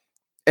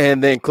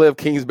 and then Cliff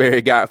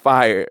Kingsbury got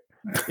fired,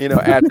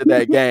 after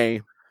that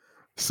game.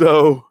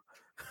 So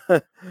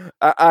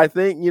I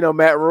think,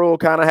 Matt Rule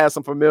kind of has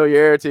some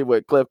familiarity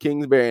with Cliff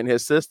Kingsbury and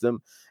his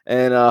system,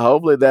 and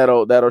hopefully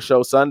that'll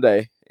show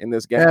Sunday in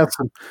this game. Yeah,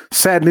 some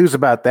sad news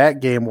about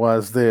that game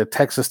was the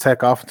Texas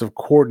Tech offensive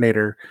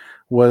coordinator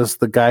was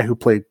the guy who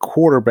played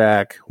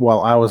quarterback while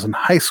I was in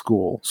high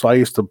school. So I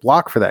used to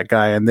block for that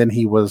guy, and then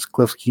he was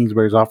Cliff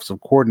Kingsbury's offensive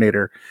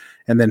coordinator,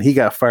 and then he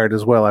got fired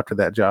as well after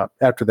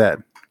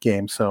that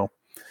game. So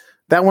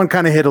that one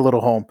kind of hit a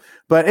little home.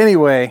 But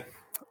anyway,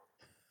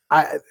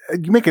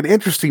 you make an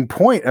interesting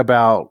point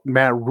about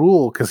Matt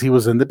Rule because he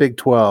was in the Big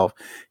 12.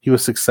 He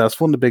was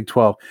successful in the Big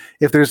 12.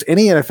 If there's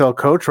any NFL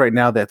coach right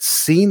now that's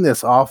seen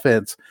this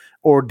offense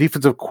or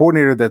defensive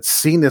coordinator that's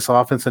seen this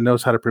offense and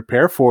knows how to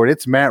prepare for it,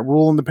 it's Matt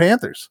Rule and the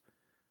Panthers.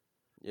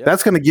 Yep.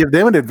 That's going to give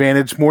them an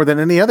advantage more than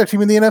any other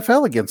team in the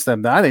NFL against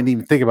them. I didn't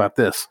even think about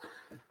this.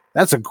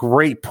 That's a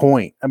great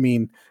point. I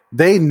mean,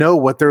 they know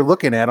what they're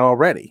looking at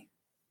already.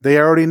 They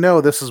already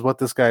know this is what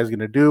this guy is going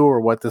to do or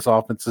what this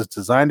offense is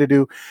designed to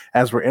do,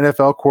 as we're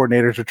NFL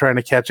coordinators are trying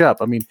to catch up.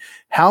 I mean,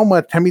 how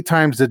many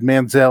times did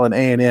Manziel and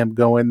A&M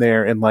go in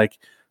there and like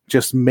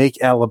just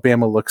make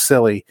Alabama look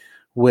silly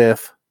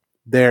with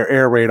their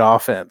air raid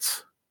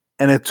offense?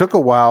 And it took a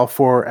while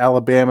for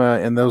Alabama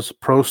and those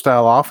pro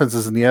style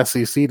offenses in the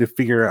SEC to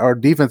figure out, our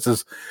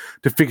defenses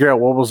to figure out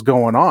what was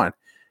going on.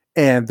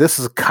 And this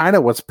is kind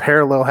of what's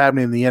parallel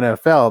happening in the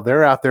NFL.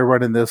 They're out there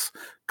running this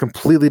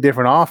completely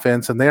different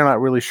offense, and they're not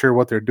really sure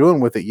what they're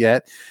doing with it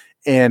yet.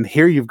 And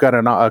here you've got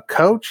a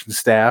coach and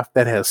staff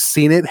that has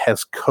seen it,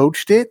 has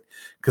coached it,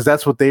 because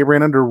that's what they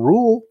ran under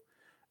rule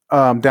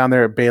down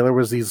there at Baylor,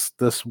 was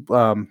this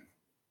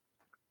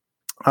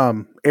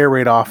air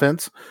raid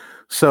offense.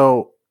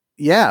 So,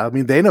 yeah, I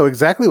mean, they know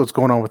exactly what's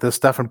going on with this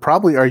stuff and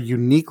probably are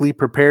uniquely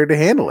prepared to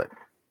handle it.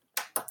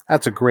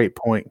 That's a great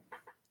point.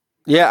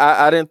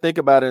 Yeah, I didn't think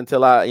about it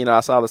until I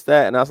saw the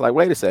stat, and I was like,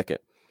 wait a second.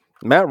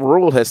 Matt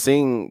Rule has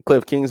seen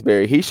Cliff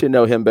Kingsbury. He should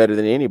know him better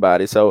than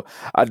anybody. So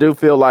I do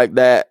feel like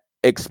that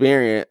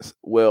experience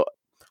will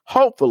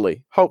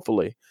hopefully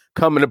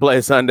come into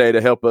play Sunday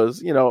to help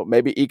us,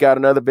 maybe eke out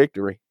another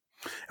victory.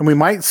 And we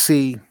might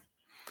see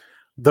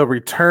the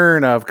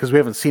return of, because we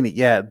haven't seen it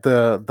yet,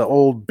 the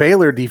old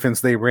Baylor defense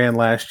they ran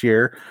last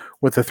year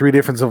with the 3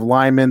 defensive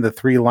linemen, the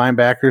 3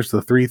 linebackers,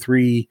 the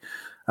 3-3,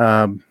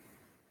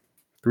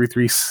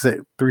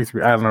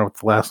 3-3, I don't know what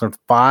the last one,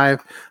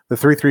 5, the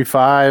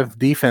 3-3-5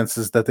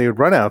 defenses that they would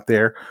run out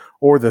there,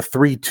 or the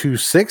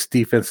 3-2-6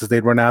 defenses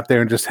they'd run out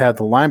there and just have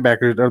the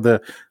linebackers or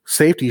the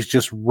safeties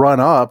just run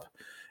up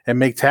and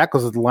make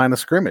tackles at the line of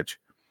scrimmage.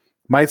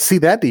 Might see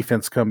that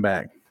defense come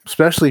back,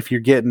 especially if you're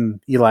getting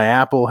Eli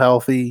Apple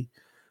healthy.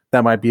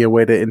 That might be a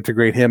way to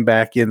integrate him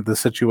back into the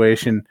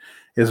situation,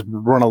 is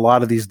run a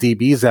lot of these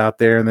DBs out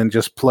there and then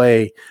just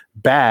play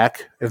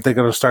back. If they're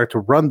going to start to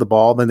run the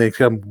ball, then they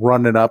come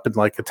running up and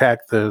like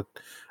attack the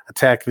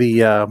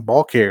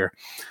ball carrier.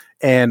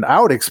 And I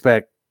would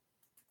expect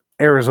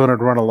Arizona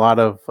to run a lot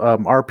of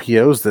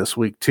RPOs this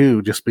week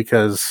too, just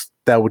because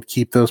that would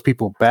keep those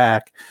people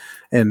back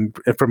and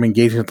from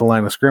engaging at the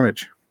line of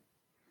scrimmage.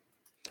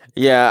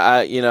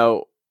 Yeah,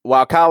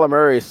 while Kyler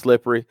Murray is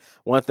slippery,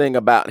 one thing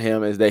about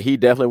him is that he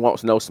definitely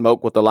wants no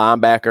smoke with the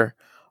linebacker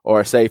or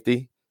a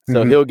safety.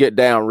 So he'll get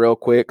down real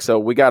quick. So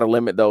we got to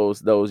limit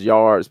those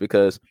yards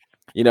because,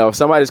 if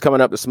somebody's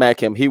coming up to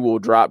smack him, he will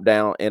drop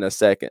down in a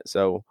second.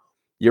 So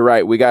you're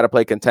right. We got to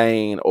play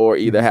contain or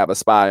either have a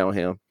spy on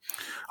him.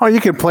 Oh, you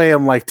can play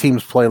him like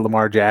teams play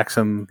Lamar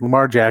Jackson.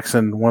 Lamar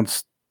Jackson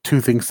wants 2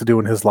 things to do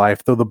in his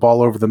life: throw the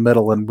ball over the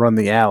middle and run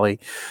the alley.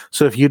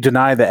 So if you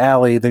deny the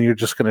alley, then you're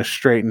just going to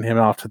straighten him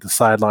off to the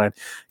sideline,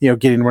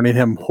 running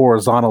him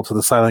horizontal to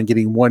the sideline,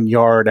 getting 1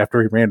 yard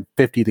after he ran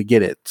 50 to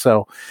get it.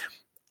 So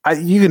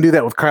you can do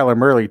that with Kyler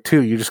Murray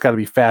too. You just got to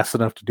be fast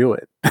enough to do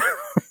it.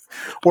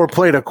 Or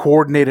played a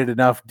coordinated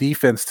enough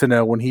defense to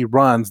know when he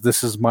runs,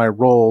 this is my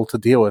role to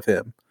deal with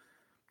him.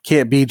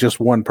 Can't be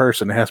just one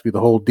person. It has to be the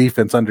whole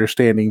defense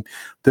understanding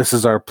this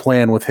is our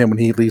plan with him when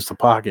he leaves the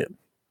pocket.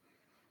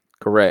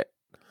 Correct.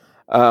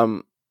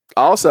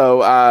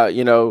 Also,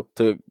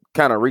 to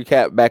kind of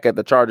recap back at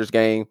the Chargers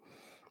game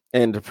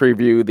and to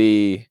preview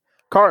the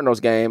Cardinals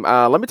game,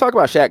 let me talk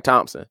about Shaq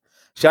Thompson.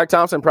 Shaq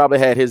Thompson probably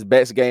had his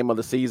best game of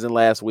the season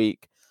last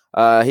week.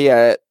 He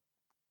had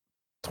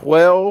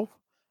 12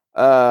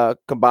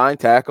 combined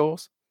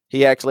tackles.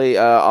 He actually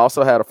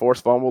also had a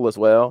forced fumble as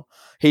well.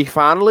 He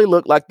finally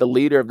looked like the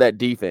leader of that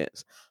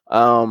defense.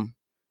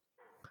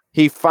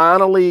 He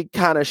finally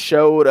kind of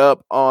showed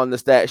up on the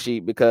stat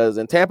sheet because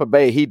in Tampa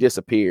Bay, he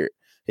disappeared.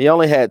 He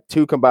only had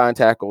 2 combined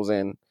tackles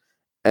in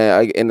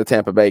the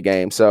Tampa Bay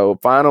game. So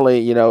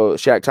finally,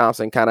 Shaq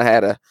Thompson kind of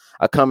had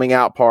a coming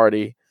out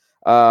party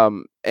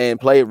and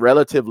played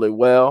relatively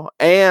well.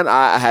 And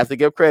I have to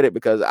give credit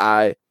because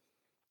I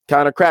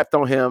kind of crapped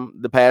on him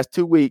the past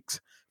 2 weeks.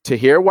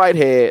 Tahir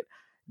Whitehead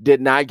did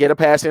not get a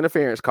pass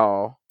interference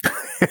call.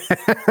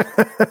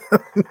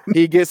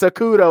 He gets a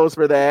kudos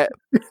for that.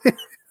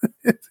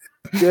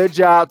 Good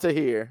job,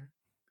 Tahir.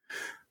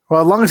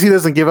 Well, as long as he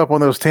doesn't give up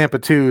on those Tampa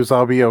 2s,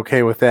 I'll be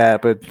okay with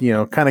that. But,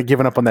 kind of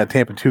giving up on that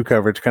Tampa 2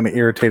 coverage kind of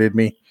irritated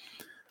me.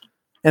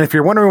 And if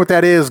you're wondering what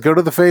that is, go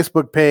to the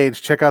Facebook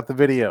page, check out the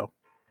video.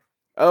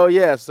 Oh,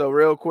 yeah. So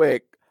real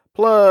quick,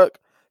 plug.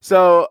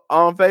 So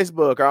on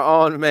Facebook,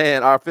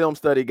 our film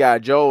study guy,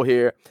 Joel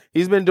here,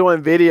 he's been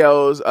doing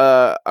videos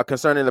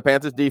concerning the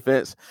Panthers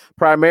defense.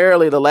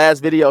 Primarily, the last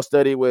video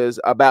study was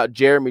about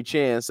Jeremy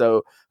Chin.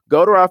 So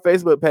go to our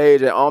Facebook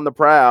page at On the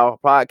Prowl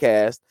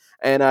Podcast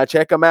and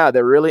check them out.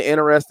 They're really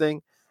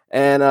interesting.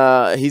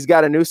 And he's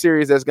got a new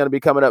series that's going to be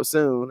coming up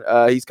soon.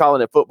 He's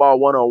calling it Football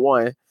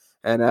 101.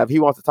 And if he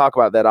wants to talk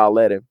about that, I'll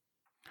let him.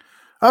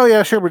 Oh,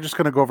 yeah, sure. We're just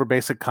going to go over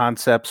basic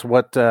concepts,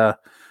 what a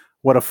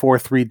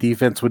 4-3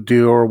 defense would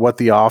do or what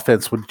the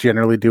offense would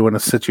generally do in a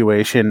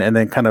situation. And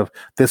then kind of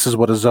this is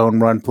what a zone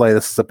run play,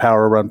 this is a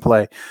power run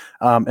play.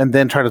 And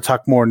then try to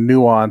talk more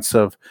nuance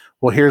of,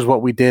 well, here's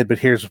what we did, but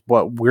here's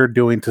what we're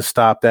doing to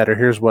stop that, or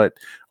here's what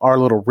our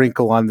little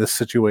wrinkle on this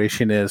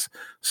situation is.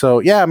 So,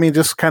 yeah, I mean,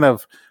 just kind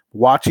of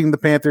watching the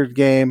Panthers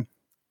game,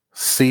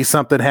 see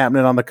something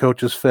happening on the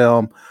coach's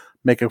film,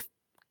 make a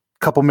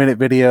couple-minute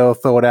video,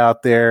 throw it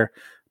out there,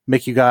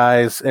 make you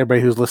guys,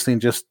 everybody who's listening,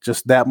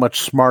 just that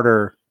much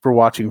smarter for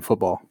watching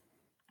football.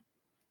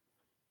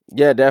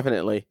 Yeah,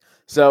 definitely.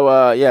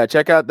 So,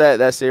 check out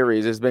that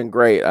series. It's been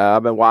great.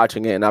 I've been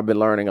watching it, and I've been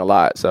learning a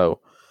lot. So,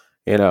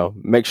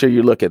 make sure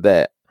you look at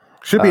that.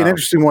 Should be an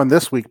interesting one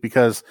this week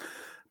because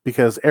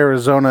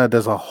Arizona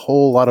does a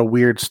whole lot of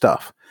weird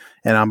stuff,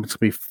 and I'm going to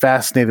be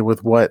fascinated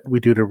with what we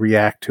do to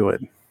react to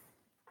it.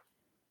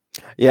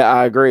 Yeah,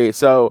 I agree.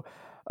 So,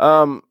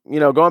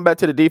 going back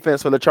to the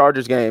defense for the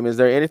Chargers game, is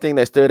there anything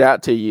that stood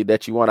out to you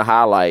that you want to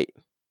highlight?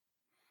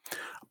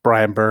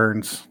 Brian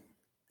Burns,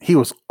 he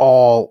was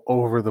all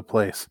over the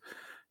place,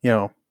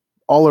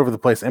 all over the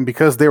place. And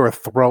because they were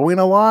throwing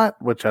a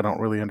lot, which I don't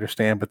really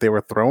understand, but they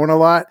were throwing a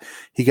lot,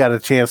 he got a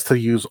chance to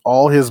use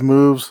all his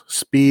moves,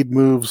 speed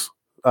moves,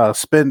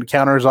 spin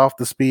counters off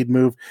the speed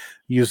move,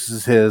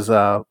 uses his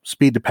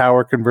speed to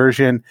power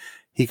conversion.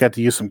 He got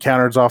to use some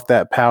counters off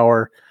that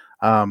power.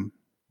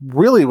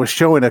 Really was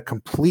showing a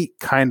complete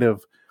kind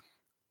of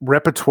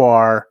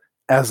repertoire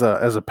as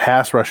a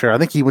pass rusher. I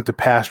think he went to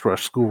pass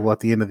rush school at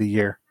the end of the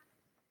year.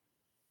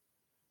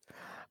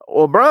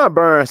 Well, Brian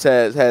Burns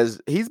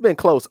he's been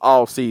close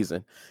all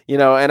season,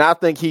 and I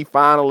think he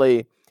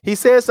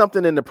said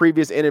something in the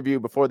previous interview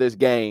before this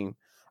game,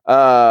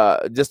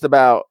 just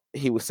about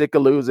he was sick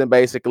of losing.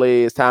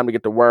 Basically, it's time to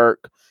get to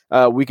work.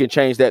 We can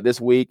change that this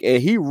week.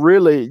 And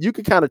you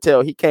can kind of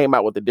tell he came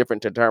out with a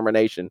different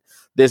determination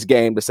this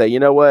game to say, you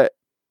know what,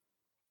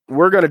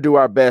 we're going to do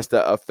our best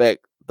to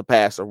affect the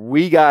passer.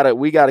 We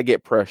gotta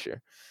get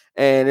pressure.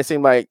 And it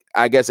seemed like,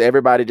 I guess,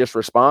 everybody just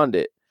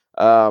responded.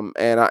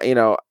 And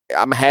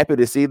I'm happy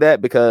to see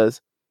that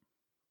because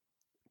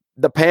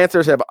the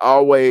Panthers have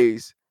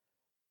always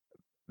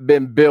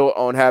been built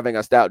on having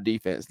a stout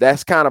defense.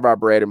 That's kind of our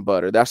bread and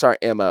butter. That's our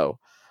MO.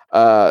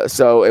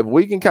 So if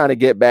we can kind of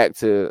get back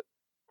to,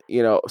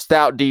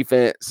 stout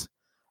defense,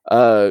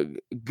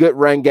 good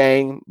run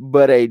game,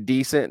 but a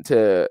decent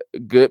to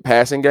good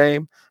passing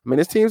game, I mean,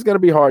 this team's going to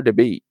be hard to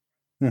beat.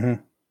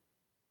 Mm-hmm.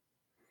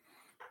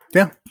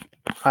 Yeah,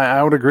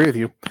 I would agree with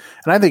you.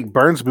 And I think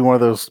Burns would be one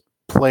of those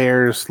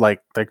players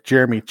like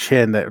Jeremy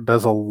Chin that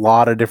does a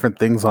lot of different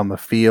things on the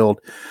field.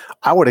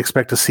 I would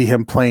expect to see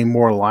him playing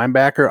more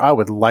linebacker. I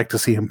would like to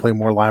see him play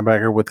more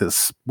linebacker with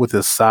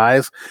his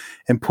size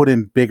and put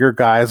in bigger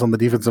guys on the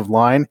defensive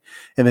line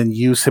and then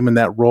use him in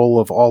that role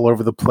of all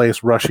over the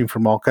place, rushing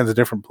from all kinds of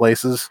different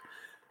places.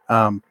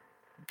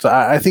 So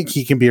I think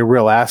he can be a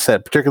real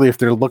asset, particularly if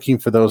they're looking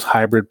for those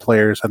hybrid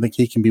players. I think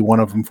he can be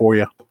one of them for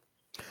you.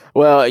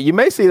 Well, you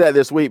may see that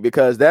this week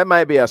because that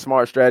might be a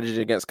smart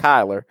strategy against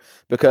Kyler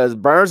because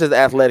Burns is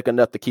athletic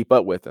enough to keep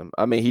up with him.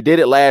 I mean, he did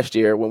it last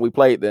year when we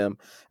played them.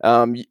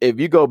 If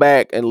you go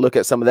back and look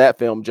at some of that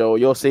film, Joel,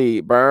 you'll see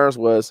Burns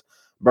was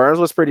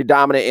pretty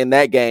dominant in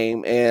that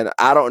game. And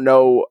I don't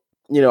know,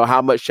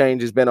 how much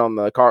change has been on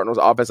the Cardinals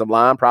offensive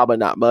line. Probably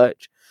not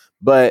much.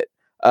 But,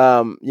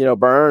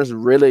 Burns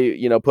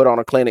really, put on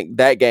a clinic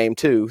that game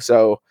too.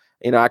 So,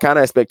 I kind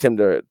of expect him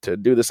to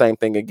do the same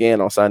thing again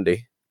on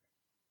Sunday.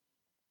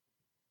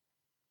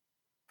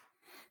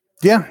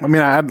 Yeah, I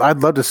mean,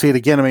 I'd love to see it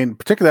again. I mean,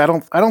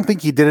 particularly, I don't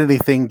think he did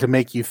anything to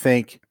make you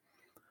think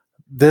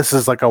this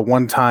is like a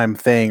one-time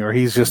thing or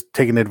he's just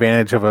taking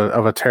advantage of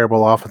a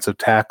terrible offensive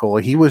tackle.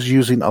 He was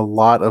using a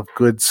lot of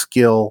good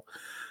skill,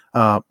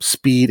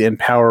 speed, and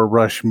power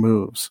rush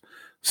moves.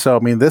 So, I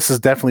mean, this is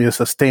definitely a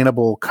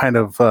sustainable kind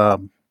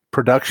of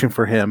production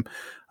for him.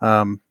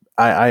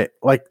 I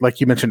like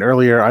you mentioned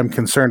earlier, I'm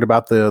concerned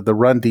about the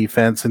run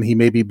defense, and he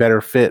may be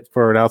better fit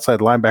for an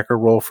outside linebacker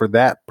role for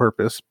that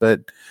purpose,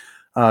 but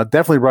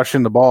definitely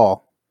rushing the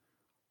ball,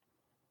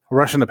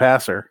 rushing the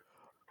passer.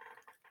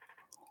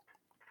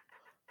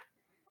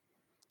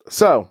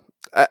 So,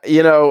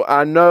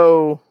 I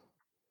know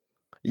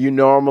you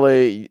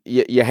normally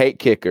you hate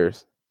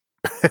kickers,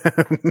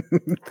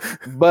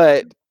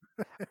 but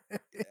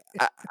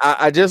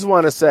I just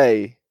want to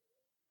say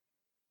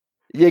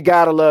you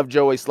gotta love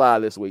Joey Sly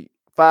this week.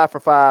 5 for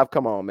 5.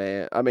 Come on,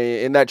 man. I mean,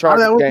 in that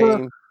Chargers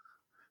game,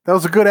 that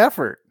was a good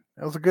effort.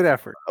 That was a good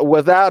effort.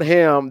 Without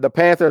him, the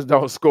Panthers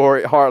don't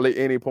score hardly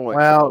any points.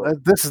 Well,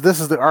 this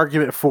is the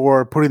argument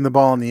for putting the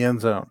ball in the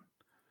end zone.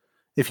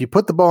 If you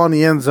put the ball in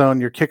the end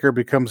zone, your kicker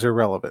becomes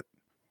irrelevant.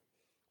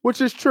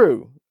 Which is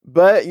true.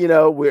 But,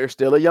 we're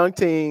still a young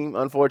team,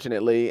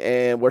 unfortunately,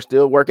 and we're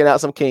still working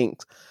out some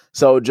kinks.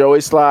 So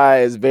Joey Sly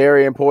is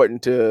very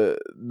important to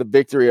the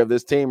victory of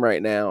this team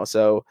right now.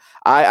 So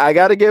I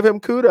got to give him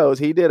kudos.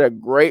 He did a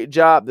great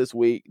job this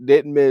week.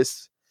 Didn't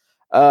miss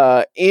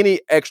any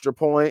extra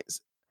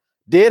points.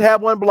 Did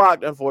have one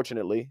blocked,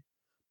 unfortunately.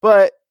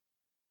 But,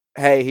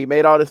 hey, he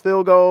made all his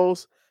field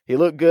goals. He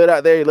looked good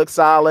out there. He looked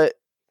solid.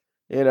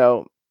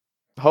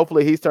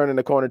 Hopefully he's turning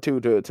the corner, too,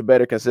 to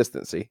better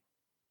consistency.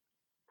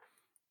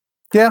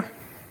 Yeah.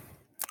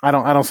 I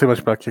don't say much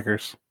about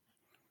kickers.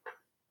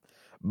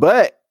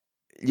 But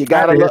you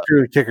got to look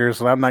through the kickers,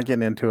 and I'm not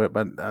getting into it,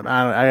 but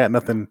I got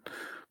nothing,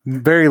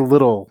 very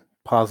little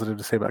positive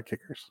to say about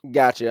kickers.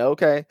 Gotcha.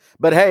 Okay.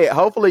 But hey,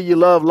 hopefully you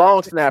love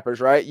long snappers,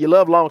 right? You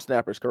love long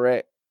snappers,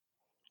 correct?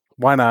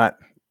 Why not?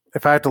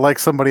 If I have to like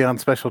somebody on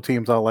special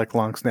teams, I'll like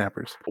long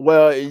snappers.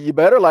 Well, you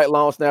better like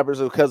long snappers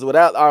because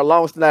without our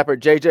long snapper,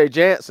 J.J.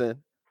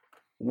 Jansen,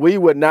 we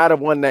would not have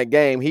won that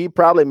game. He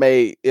probably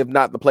made, if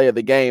not the play of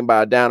the game,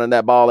 by downing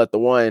that ball at the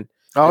one.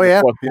 Oh,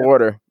 yeah. Fourth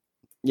quarter.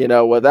 You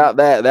know, without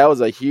that was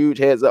a huge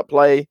heads up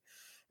play.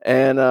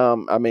 And,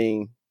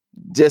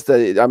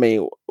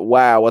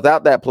 wow.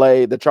 Without that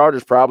play, the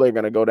Chargers probably are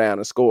going to go down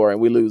and score, and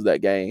we lose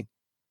that game.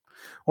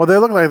 Well, they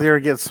look like they were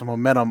getting some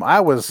momentum. I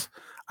was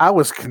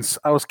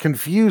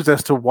confused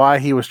as to why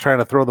he was trying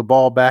to throw the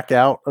ball back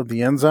out of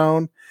the end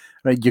zone.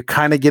 I mean, you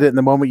kind of get it in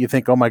the moment. You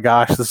think, "Oh my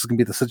gosh, this is going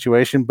to be the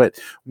situation." But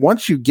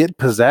once you get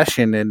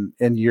possession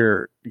and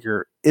you're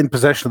in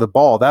possession of the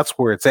ball, that's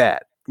where it's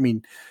at. I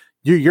mean,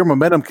 your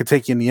momentum could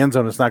take you in the end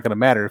zone. It's not going to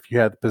matter if you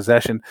have the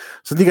possession.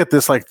 So you got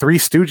this like Three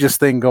Stooges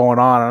thing going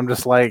on. I'm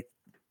just like,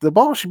 the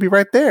ball should be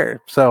right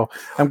there. So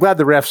I'm glad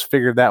the refs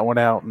figured that one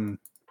out and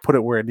put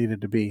it where it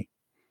needed to be.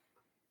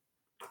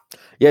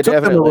 Yeah, Took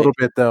definitely. them a little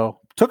bit though.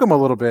 Took them a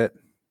little bit.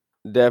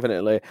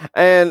 Definitely.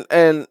 And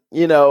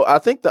I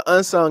think the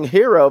unsung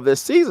hero of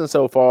this season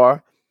so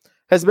far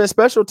has been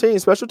special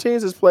teams. Special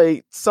teams has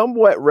played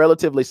somewhat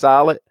relatively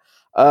solid.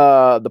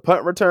 The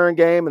punt return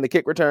game and the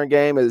kick return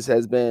game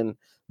has been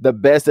the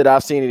best that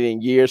I've seen it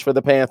in years for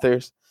the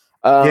Panthers.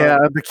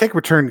 The kick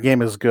return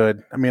game is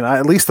good. I mean,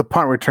 at least the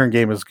punt return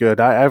game is good.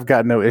 I've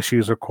got no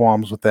issues or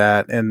qualms with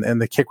that.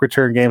 And the kick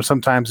return game,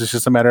 sometimes it's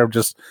just a matter of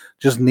just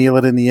kneel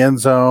it in the end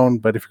zone.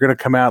 But if you're going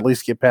to come out, at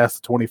least get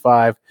past the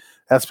 25.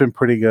 That's been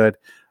pretty good.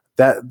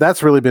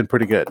 That's really been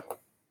pretty good.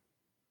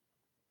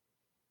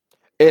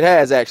 It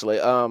has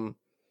actually. And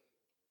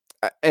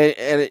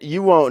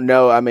you won't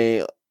know. I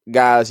mean,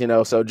 guys,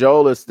 so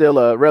Joel is still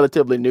a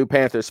relatively new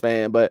Panthers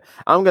fan, but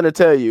I'm going to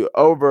tell you,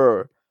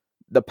 over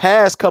the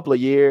past couple of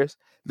years,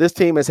 this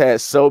team has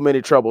had so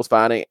many troubles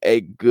finding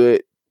a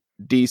good,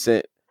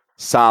 decent,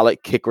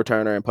 solid kick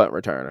returner and punt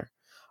returner.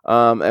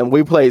 And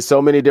we played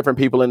so many different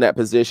people in that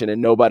position,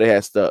 and nobody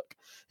has stuck.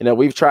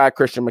 We've tried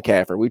Christian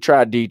McCaffrey. We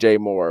tried DJ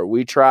Moore.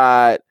 We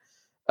tried,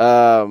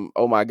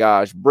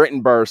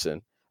 Brenton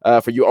Burson.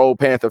 For you old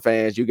Panther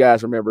fans, you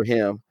guys remember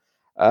him.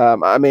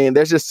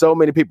 There's just so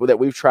many people that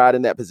we've tried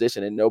in that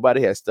position, and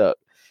nobody has stuck.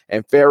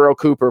 And Pharaoh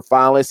Cooper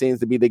finally seems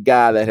to be the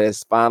guy that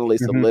has finally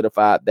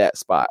solidified that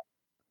spot.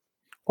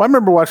 Well, I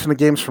remember watching the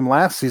games from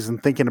last season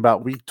thinking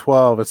about week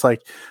 12. It's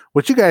like,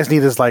 what you guys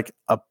need is like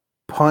a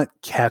punt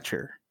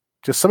catcher.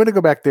 Just somebody to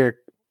go back there,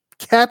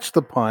 catch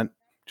the punt.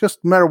 Just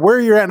no matter where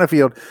you're at in the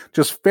field,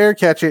 just fair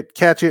catch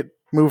it,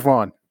 move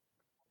on.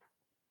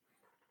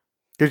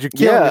 Because you're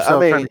killing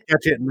yourself trying to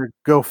catch it and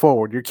go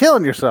forward. You're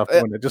killing yourself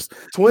doing it. Just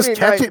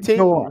catch it and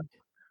go on.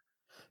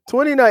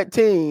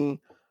 2019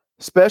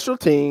 special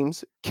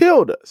teams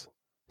killed us.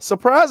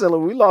 Surprisingly,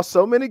 we lost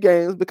so many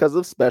games because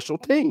of special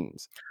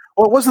teams.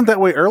 Well, it wasn't that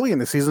way early in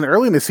the season.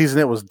 Early in the season,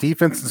 it was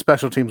defense and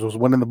special teams was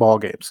winning the ball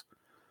games.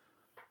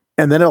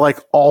 And then it like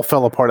all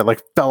fell apart. It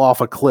like fell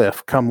off a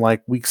cliff come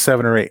like week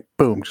 7 or 8.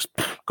 Boom, just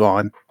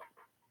gone.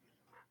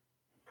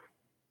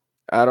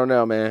 I don't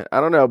know, man. I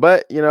don't know.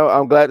 But,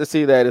 I'm glad to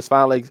see that it's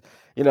finally,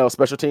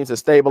 special teams have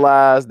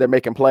stabilized. They're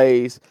making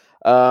plays.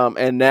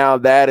 And now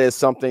that is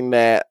something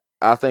that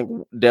I think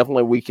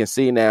definitely we can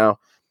see now.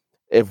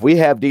 If we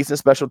have decent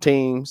special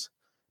teams,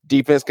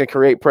 defense can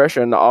create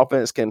pressure and the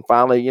offense can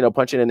finally,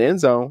 punch in an end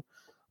zone.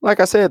 Like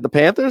I said, the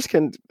Panthers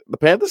can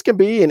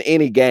be in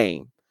any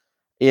game.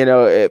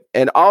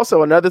 And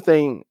also another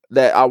thing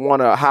that I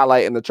want to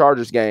highlight in the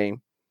Chargers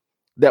game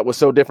that was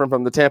so different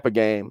from the Tampa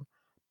game,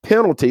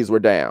 penalties were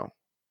down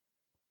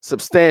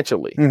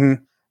substantially.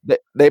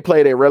 They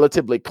played a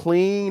relatively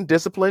clean,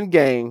 disciplined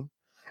game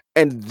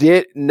and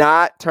did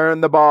not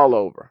turn the ball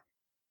over.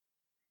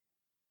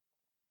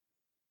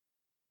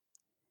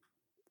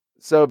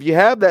 So if you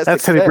have that,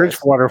 that's Teddy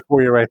Bridgewater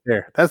for you right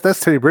there.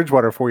 That's Teddy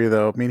Bridgewater for you,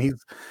 though. I mean,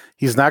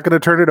 he's not going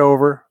to turn it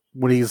over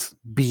when he's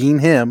being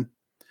him.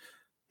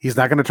 He's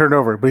not going to turn it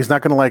over, but he's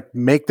not going to like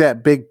make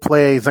that big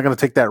play. He's not going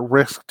to take that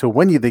risk to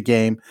win you the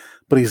game,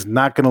 but he's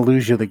not going to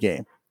lose you the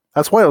game.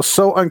 That's why it was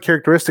so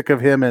uncharacteristic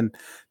of him in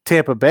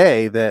Tampa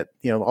Bay that,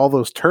 all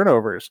those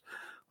turnovers,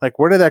 like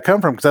where did that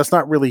come from? Because that's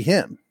not really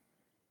him.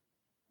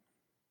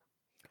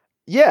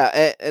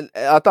 Yeah. And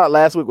I thought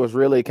last week was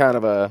really kind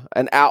of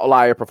an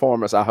outlier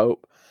performance, I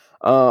hope.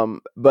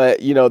 But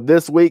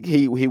this week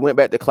he went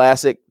back to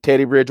classic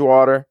Teddy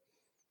Bridgewater,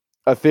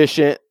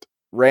 efficient,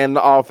 ran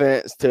the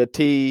offense to a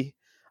T.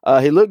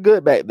 He looked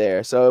good back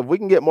there. So if we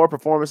can get more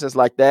performances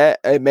like that,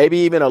 and maybe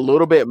even a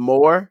little bit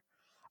more,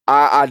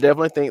 I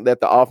definitely think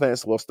that the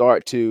offense will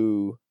start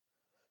to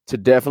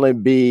definitely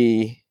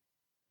be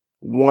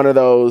one of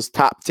those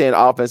top 10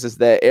 offenses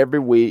that every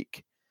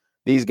week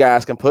these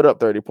guys can put up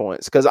 30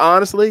 points. Because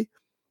honestly,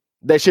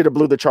 they should have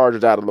blew the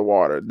Chargers out of the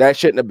water. That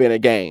shouldn't have been a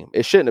game.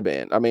 It shouldn't have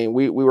been. I mean,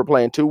 we were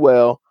playing too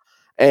well,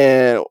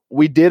 and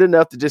we did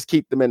enough to just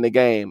keep them in the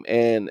game.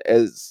 And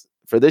as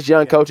for this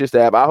young coaching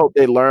staff, I hope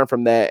they learn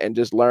from that and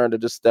just learn to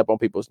just step on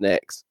people's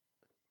necks.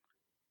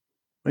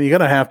 Well, you're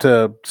going to have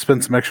to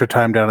spend some extra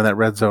time down in that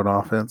red zone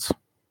offense.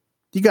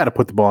 You got to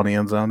put the ball in the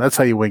end zone. That's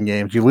how you win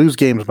games. You lose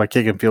games by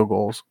kicking field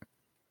goals.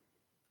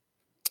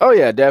 Oh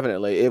yeah,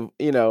 definitely. If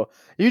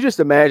you just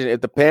imagine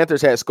if the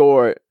Panthers had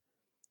scored,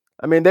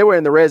 I mean, they were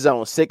in the red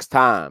zone 6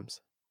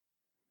 times.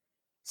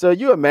 So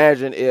you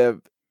imagine if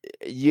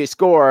you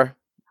score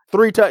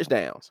 3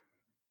 touchdowns.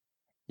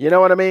 You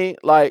know what I mean?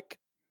 Like,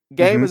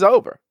 game is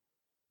over.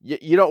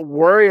 You don't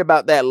worry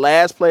about that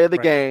last play of the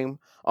game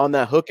on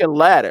that hook and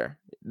ladder.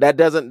 That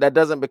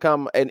doesn't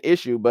become an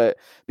issue. But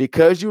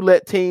because you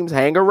let teams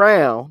hang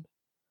around,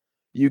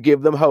 you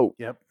give them hope.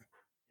 Yep.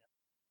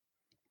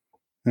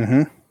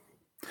 And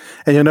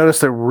you'll notice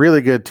that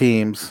really good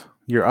teams,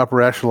 your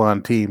upper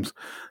echelon teams,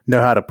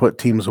 know how to put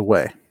teams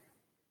away.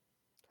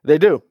 They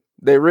do.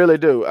 They really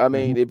do. I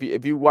mean,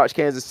 if you watch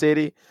Kansas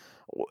City,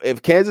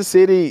 if Kansas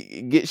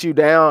City gets you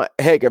down,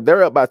 heck, if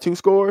they're up by 2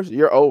 scores,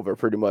 you're over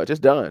pretty much. It's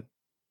done.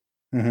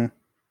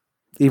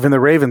 Even the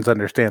Ravens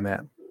understand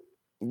that.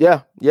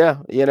 Yeah.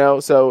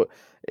 So,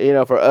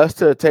 for us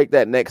to take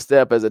that next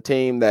step as a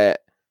team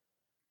that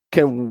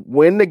can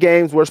win the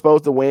games we're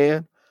supposed to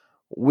win,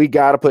 we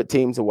got to put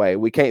teams away.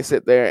 We can't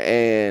sit there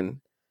and,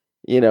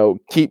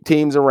 keep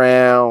teams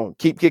around,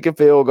 keep kicking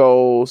field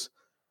goals.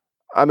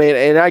 I mean,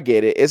 and I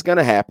get it. It's going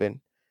to happen.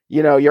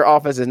 Your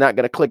offense is not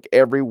going to click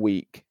every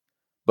week.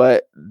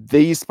 But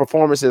these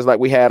performances like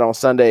we had on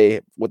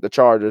Sunday with the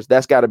Chargers,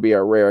 that's got to be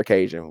a rare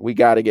occasion. We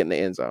got to get in the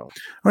end zone.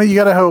 Well, you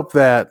got to hope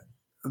that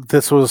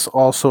this was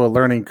also a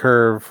learning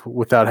curve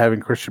without having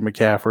Christian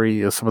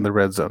McCaffrey as some of the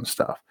red zone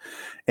stuff.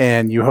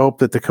 And you hope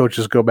that the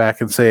coaches go back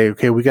and say,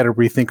 okay, we got to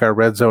rethink our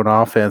red zone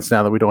offense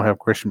now that we don't have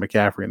Christian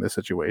McCaffrey in this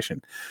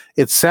situation.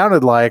 It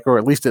sounded like, or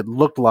at least it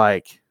looked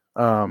like,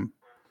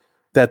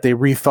 that they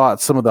rethought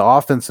some of the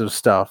offensive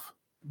stuff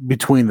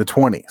between the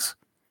 20s.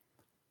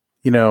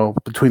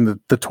 Between the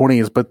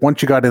 20s, but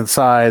once you got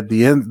inside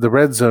the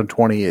red zone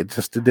 20,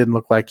 it didn't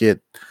look like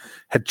it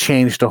had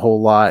changed a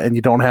whole lot, and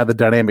you don't have the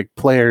dynamic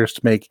players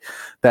to make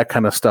that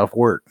kind of stuff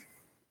work.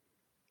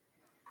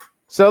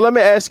 So let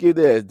me ask you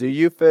this. Do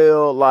you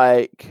feel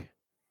like,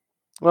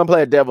 I'm going to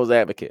play a devil's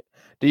advocate.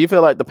 Do you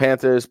feel like the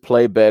Panthers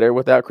play better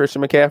without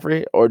Christian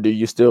McCaffrey, or do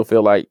you still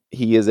feel like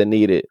he isn't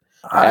needed?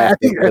 I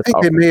think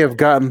they may have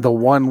gotten the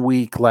 1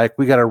 week, like,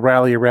 we got to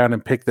rally around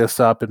and pick this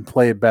up and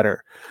play it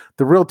better.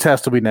 The real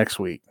test will be next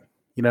week.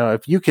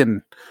 If you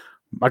can,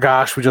 my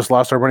gosh, we just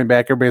lost our running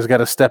back. Everybody's got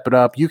to step it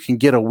up. You can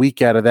get a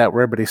week out of that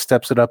where everybody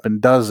steps it up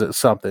and does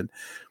something.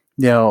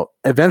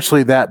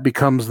 Eventually that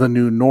becomes the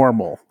new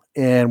normal.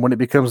 And when it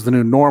becomes the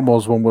new normal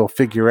is when we'll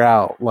figure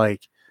out,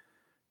 like,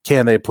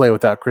 can they play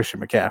without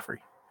Christian McCaffrey?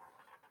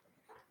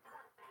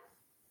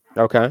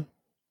 Okay.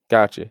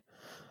 Gotcha.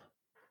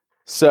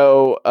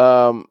 So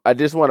I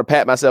just want to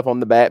pat myself on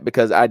the back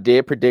because I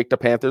did predict a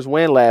Panthers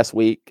win last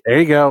week. There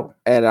you go.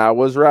 And I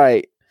was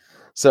right.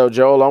 So,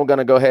 Joel, I'm going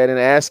to go ahead and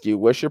ask you,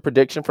 what's your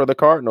prediction for the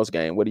Cardinals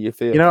game? What do you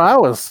feel? I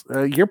was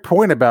your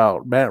point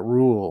about Matt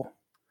Rule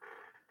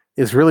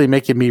is really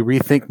making me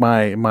rethink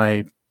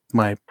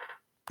my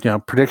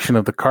prediction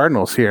of the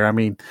Cardinals here. I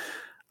mean,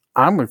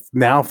 I'm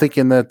now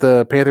thinking that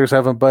the Panthers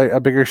have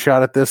a bigger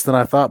shot at this than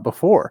I thought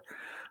before.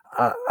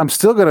 I'm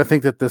still going to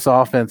think that this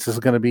offense is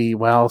going to be,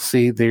 you're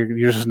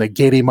just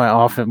negating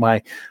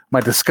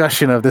my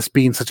discussion of this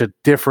being such a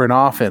different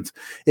offense.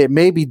 It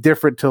may be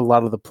different to a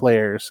lot of the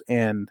players,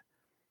 and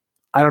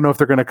I don't know if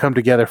they're going to come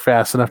together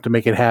fast enough to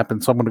make it happen.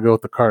 So I'm going to go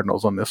with the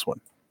Cardinals on this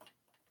one.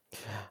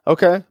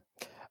 Okay.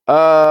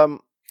 But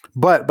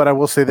I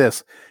will say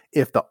this: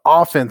 if the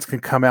offense can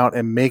come out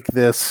and make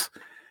this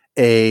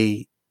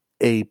a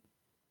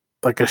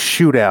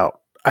shootout,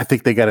 I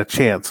think they got a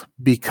chance,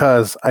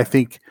 because I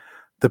think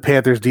the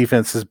Panthers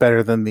defense is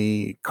better than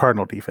the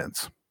Cardinal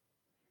defense.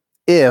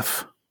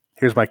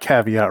 Here's my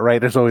caveat, right?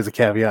 There's always a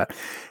caveat.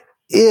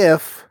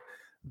 If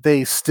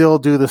they still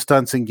do the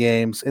stunts in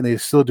games and they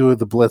still do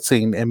the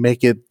blitzing and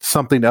make it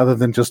something other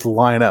than just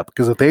line up,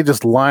 because if they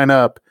just line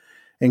up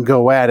and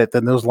go at it,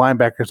 then those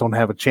linebackers don't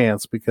have a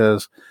chance,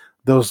 because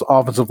those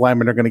offensive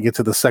linemen are going to get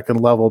to the second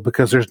level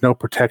because there's no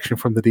protection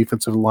from the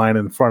defensive line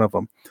in front of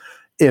them.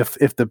 If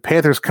the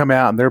Panthers come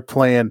out and they're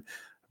playing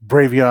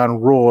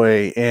Bravion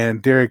Roy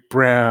and Derek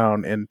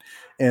Brown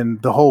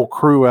and the whole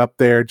crew up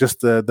there,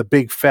 just the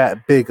big,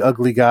 fat, big,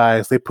 ugly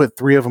guys, they put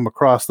 3 of them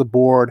across the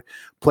board,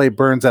 play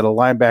Burns at a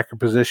linebacker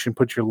position,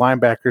 put your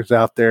linebackers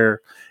out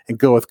there and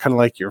go with kind of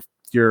like your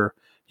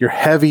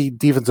heavy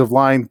defensive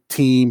line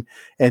team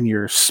and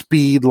your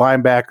speed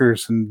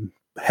linebackers and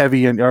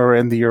heavy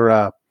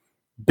your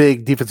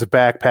big defensive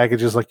back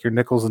packages like your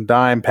nickels and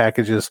dime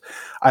packages.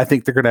 I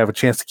think they're going to have a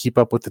chance to keep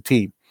up with the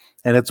team.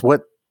 And it's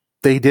what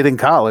they did in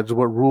college,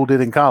 what Rule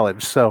did in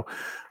college. So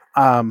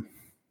I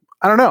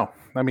don't know.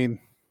 I mean,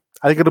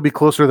 I think it'll be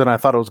closer than I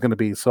thought it was going to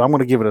be. So I'm going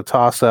to give it a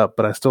toss up,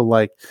 but I still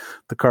like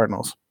the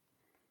Cardinals.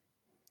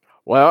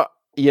 Well,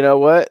 you know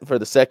what? For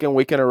the second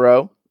week in a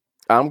row,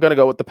 I'm going to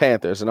go with the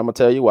Panthers, and I'm going to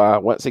tell you why.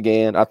 Once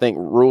again, I think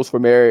Rule's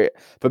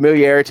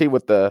familiarity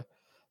with the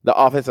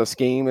offensive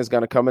scheme is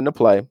going to come into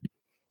play.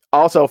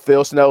 Also,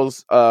 Phil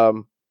Snow's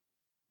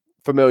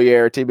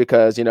familiarity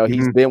because,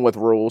 he's been with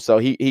Rule. So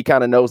he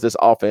kind of knows this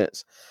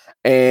offense.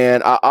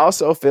 And I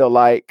also feel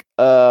like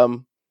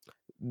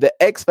the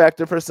X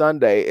factor for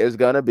Sunday is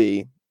going to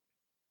be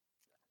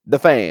the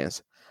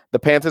fans. The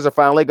Panthers are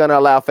finally going to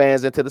allow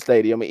fans into the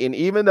stadium. And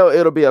even though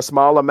it'll be a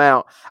small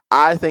amount,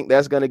 I think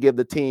that's going to give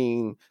the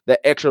team the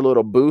extra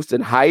little boost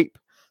and hype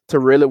to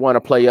really want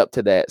to play up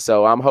to that.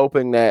 So I'm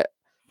hoping that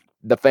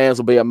the fans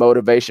will be a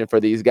motivation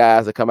for these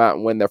guys to come out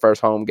and win their first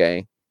home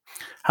game.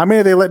 How many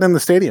are they letting in the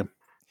stadium?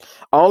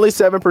 Only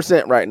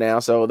 7% right now.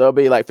 So there'll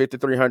be like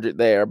 5,300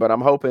 there. But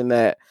I'm hoping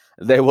that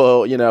they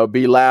will,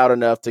 be loud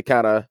enough to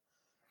kind of,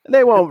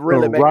 they won't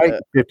really make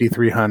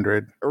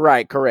 5,300.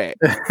 Right.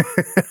 Correct.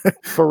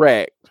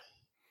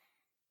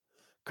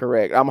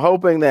 Correct. I'm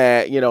hoping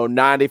that,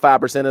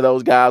 95% of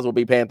those guys will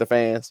be Panther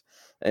fans.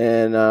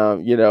 And,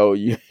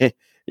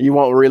 you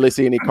won't really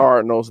see any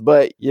Cardinals,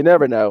 but you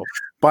never know.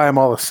 Buy them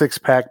all a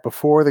 6-pack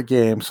before the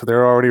game, so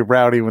they're already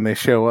rowdy when they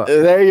show up.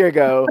 There you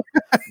go.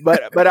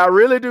 But I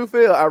really do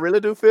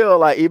feel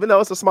like, even though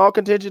it's a small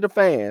contingent of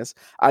fans,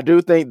 I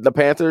do think the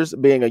Panthers,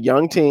 being a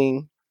young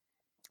team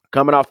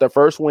coming off their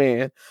first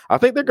win, I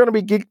think they're going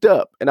to be geeked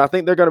up, and I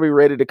think they're going to be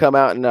ready to come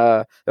out and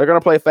they're going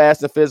to play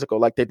fast and physical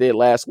like they did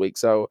last week.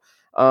 So,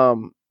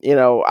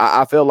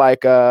 I feel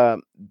like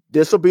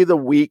this will be the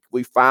week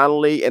we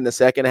finally, in the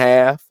second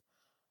half,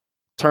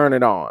 turn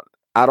it on.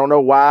 I don't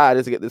know why. I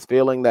just get this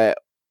feeling that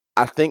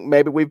I think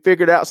maybe we've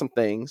figured out some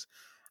things.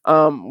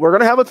 We're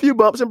going to have a few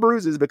bumps and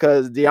bruises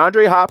because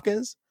DeAndre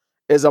Hopkins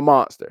is a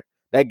monster.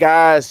 That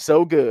guy is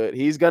so good.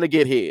 He's going to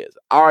get his.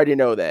 I already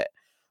know that.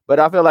 But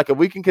I feel like if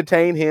we can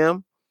contain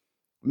him,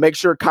 make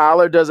sure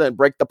Kyler doesn't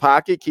break the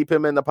pocket, keep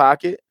him in the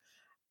pocket,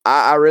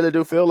 I really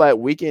do feel like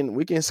we can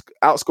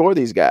outscore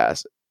these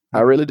guys.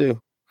 I really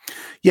do.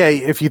 Yeah,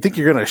 if you think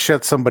you're going to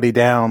shut somebody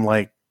down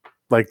like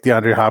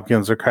DeAndre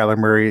Hopkins or Kyler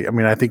Murray, I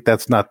mean, I think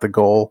that's not the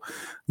goal.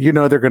 They're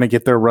going to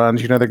get their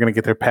runs. They're going to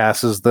get their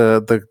passes.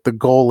 The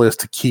goal is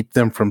to keep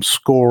them from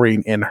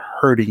scoring and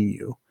hurting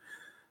you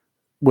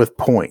with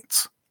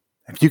points.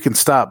 If you can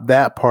stop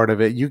that part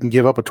of it, you can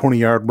give up a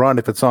 20-yard run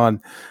if it's on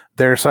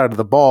their side of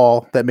the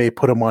ball that may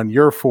put them on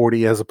your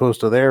 40 as opposed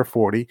to their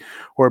 40,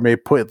 or it may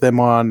put them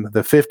on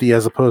the 50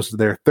 as opposed to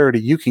their 30.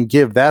 You can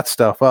give that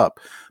stuff up.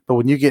 But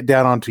when you get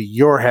down onto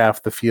your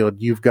half the field,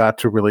 you've got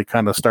to really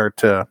kind of start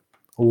to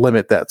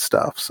limit that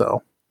stuff.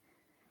 So,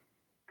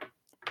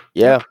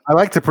 yeah, I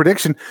like the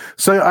prediction.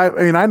 So,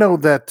 I know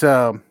that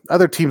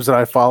other teams that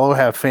I follow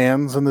have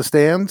fans in the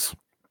stands.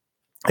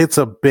 It's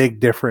a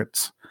big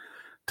difference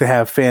to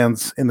have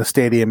fans in the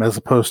stadium as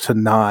opposed to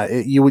not.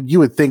 You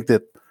would think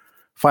that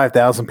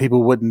 5,000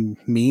 people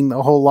wouldn't mean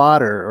a whole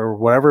lot or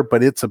whatever,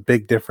 but it's a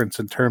big difference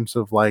in terms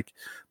of like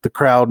the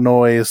crowd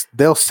noise.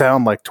 They'll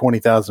sound like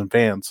 20,000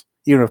 fans,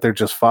 even if they're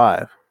just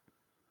 5.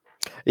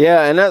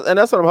 Yeah, and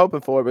that's what I'm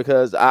hoping for,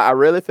 because I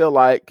really feel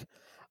like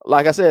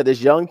I said,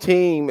 this young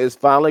team is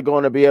finally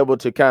going to be able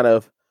to kind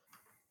of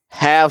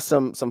have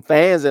some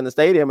fans in the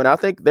stadium, and I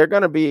think they're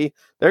going to be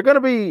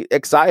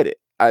excited.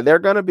 They're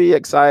going to be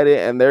excited,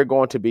 and they're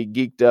going to be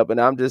geeked up,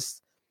 and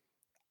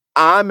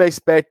I'm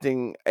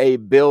expecting a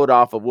build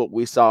off of what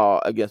we saw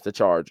against the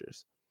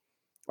Chargers.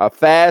 A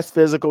fast,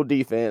 physical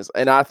defense,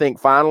 and I think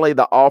finally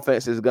the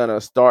offense is going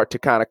to start to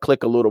kind of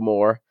click a little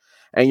more.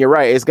 And you're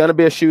right, it's going to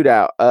be a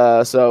shootout.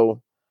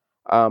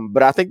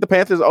 But I think the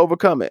Panthers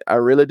overcome it. I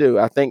really do.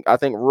 I think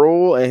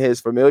Rule and his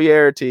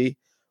familiarity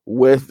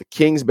with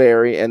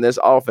Kingsbury and this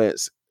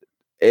offense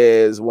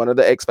is one of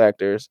the X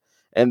factors,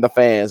 and the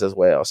fans as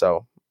well.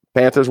 So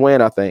Panthers win,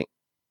 I think.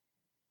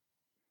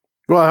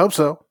 Well, I hope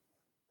so.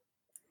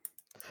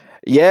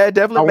 Yeah, it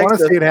definitely. I want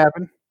to see it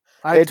happen.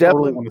 I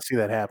totally want to see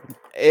that happen.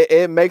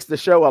 It makes the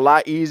show a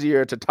lot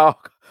easier to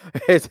talk.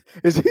 It's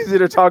easier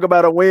to talk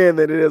about a win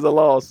than it is a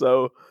loss.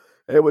 So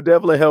it would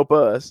definitely help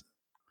us.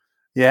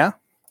 Yeah.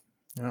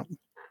 Yeah.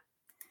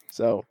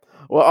 So,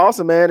 well,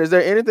 awesome, man. Is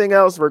there anything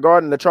else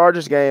regarding the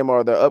Chargers game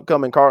or the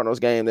upcoming Cardinals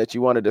game that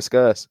you want to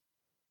discuss?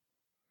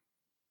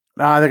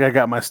 No, I think I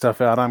got my stuff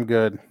out. I'm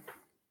good.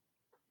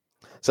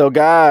 So,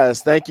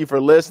 guys, thank you for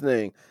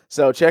listening.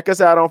 So, check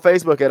us out on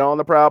Facebook at On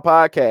the Prowl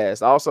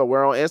Podcast. Also,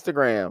 we're on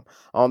Instagram,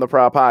 On the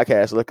Prowl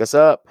Podcast. Look us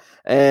up.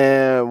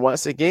 And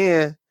once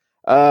again,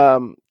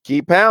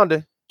 keep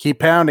pounding. Keep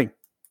pounding.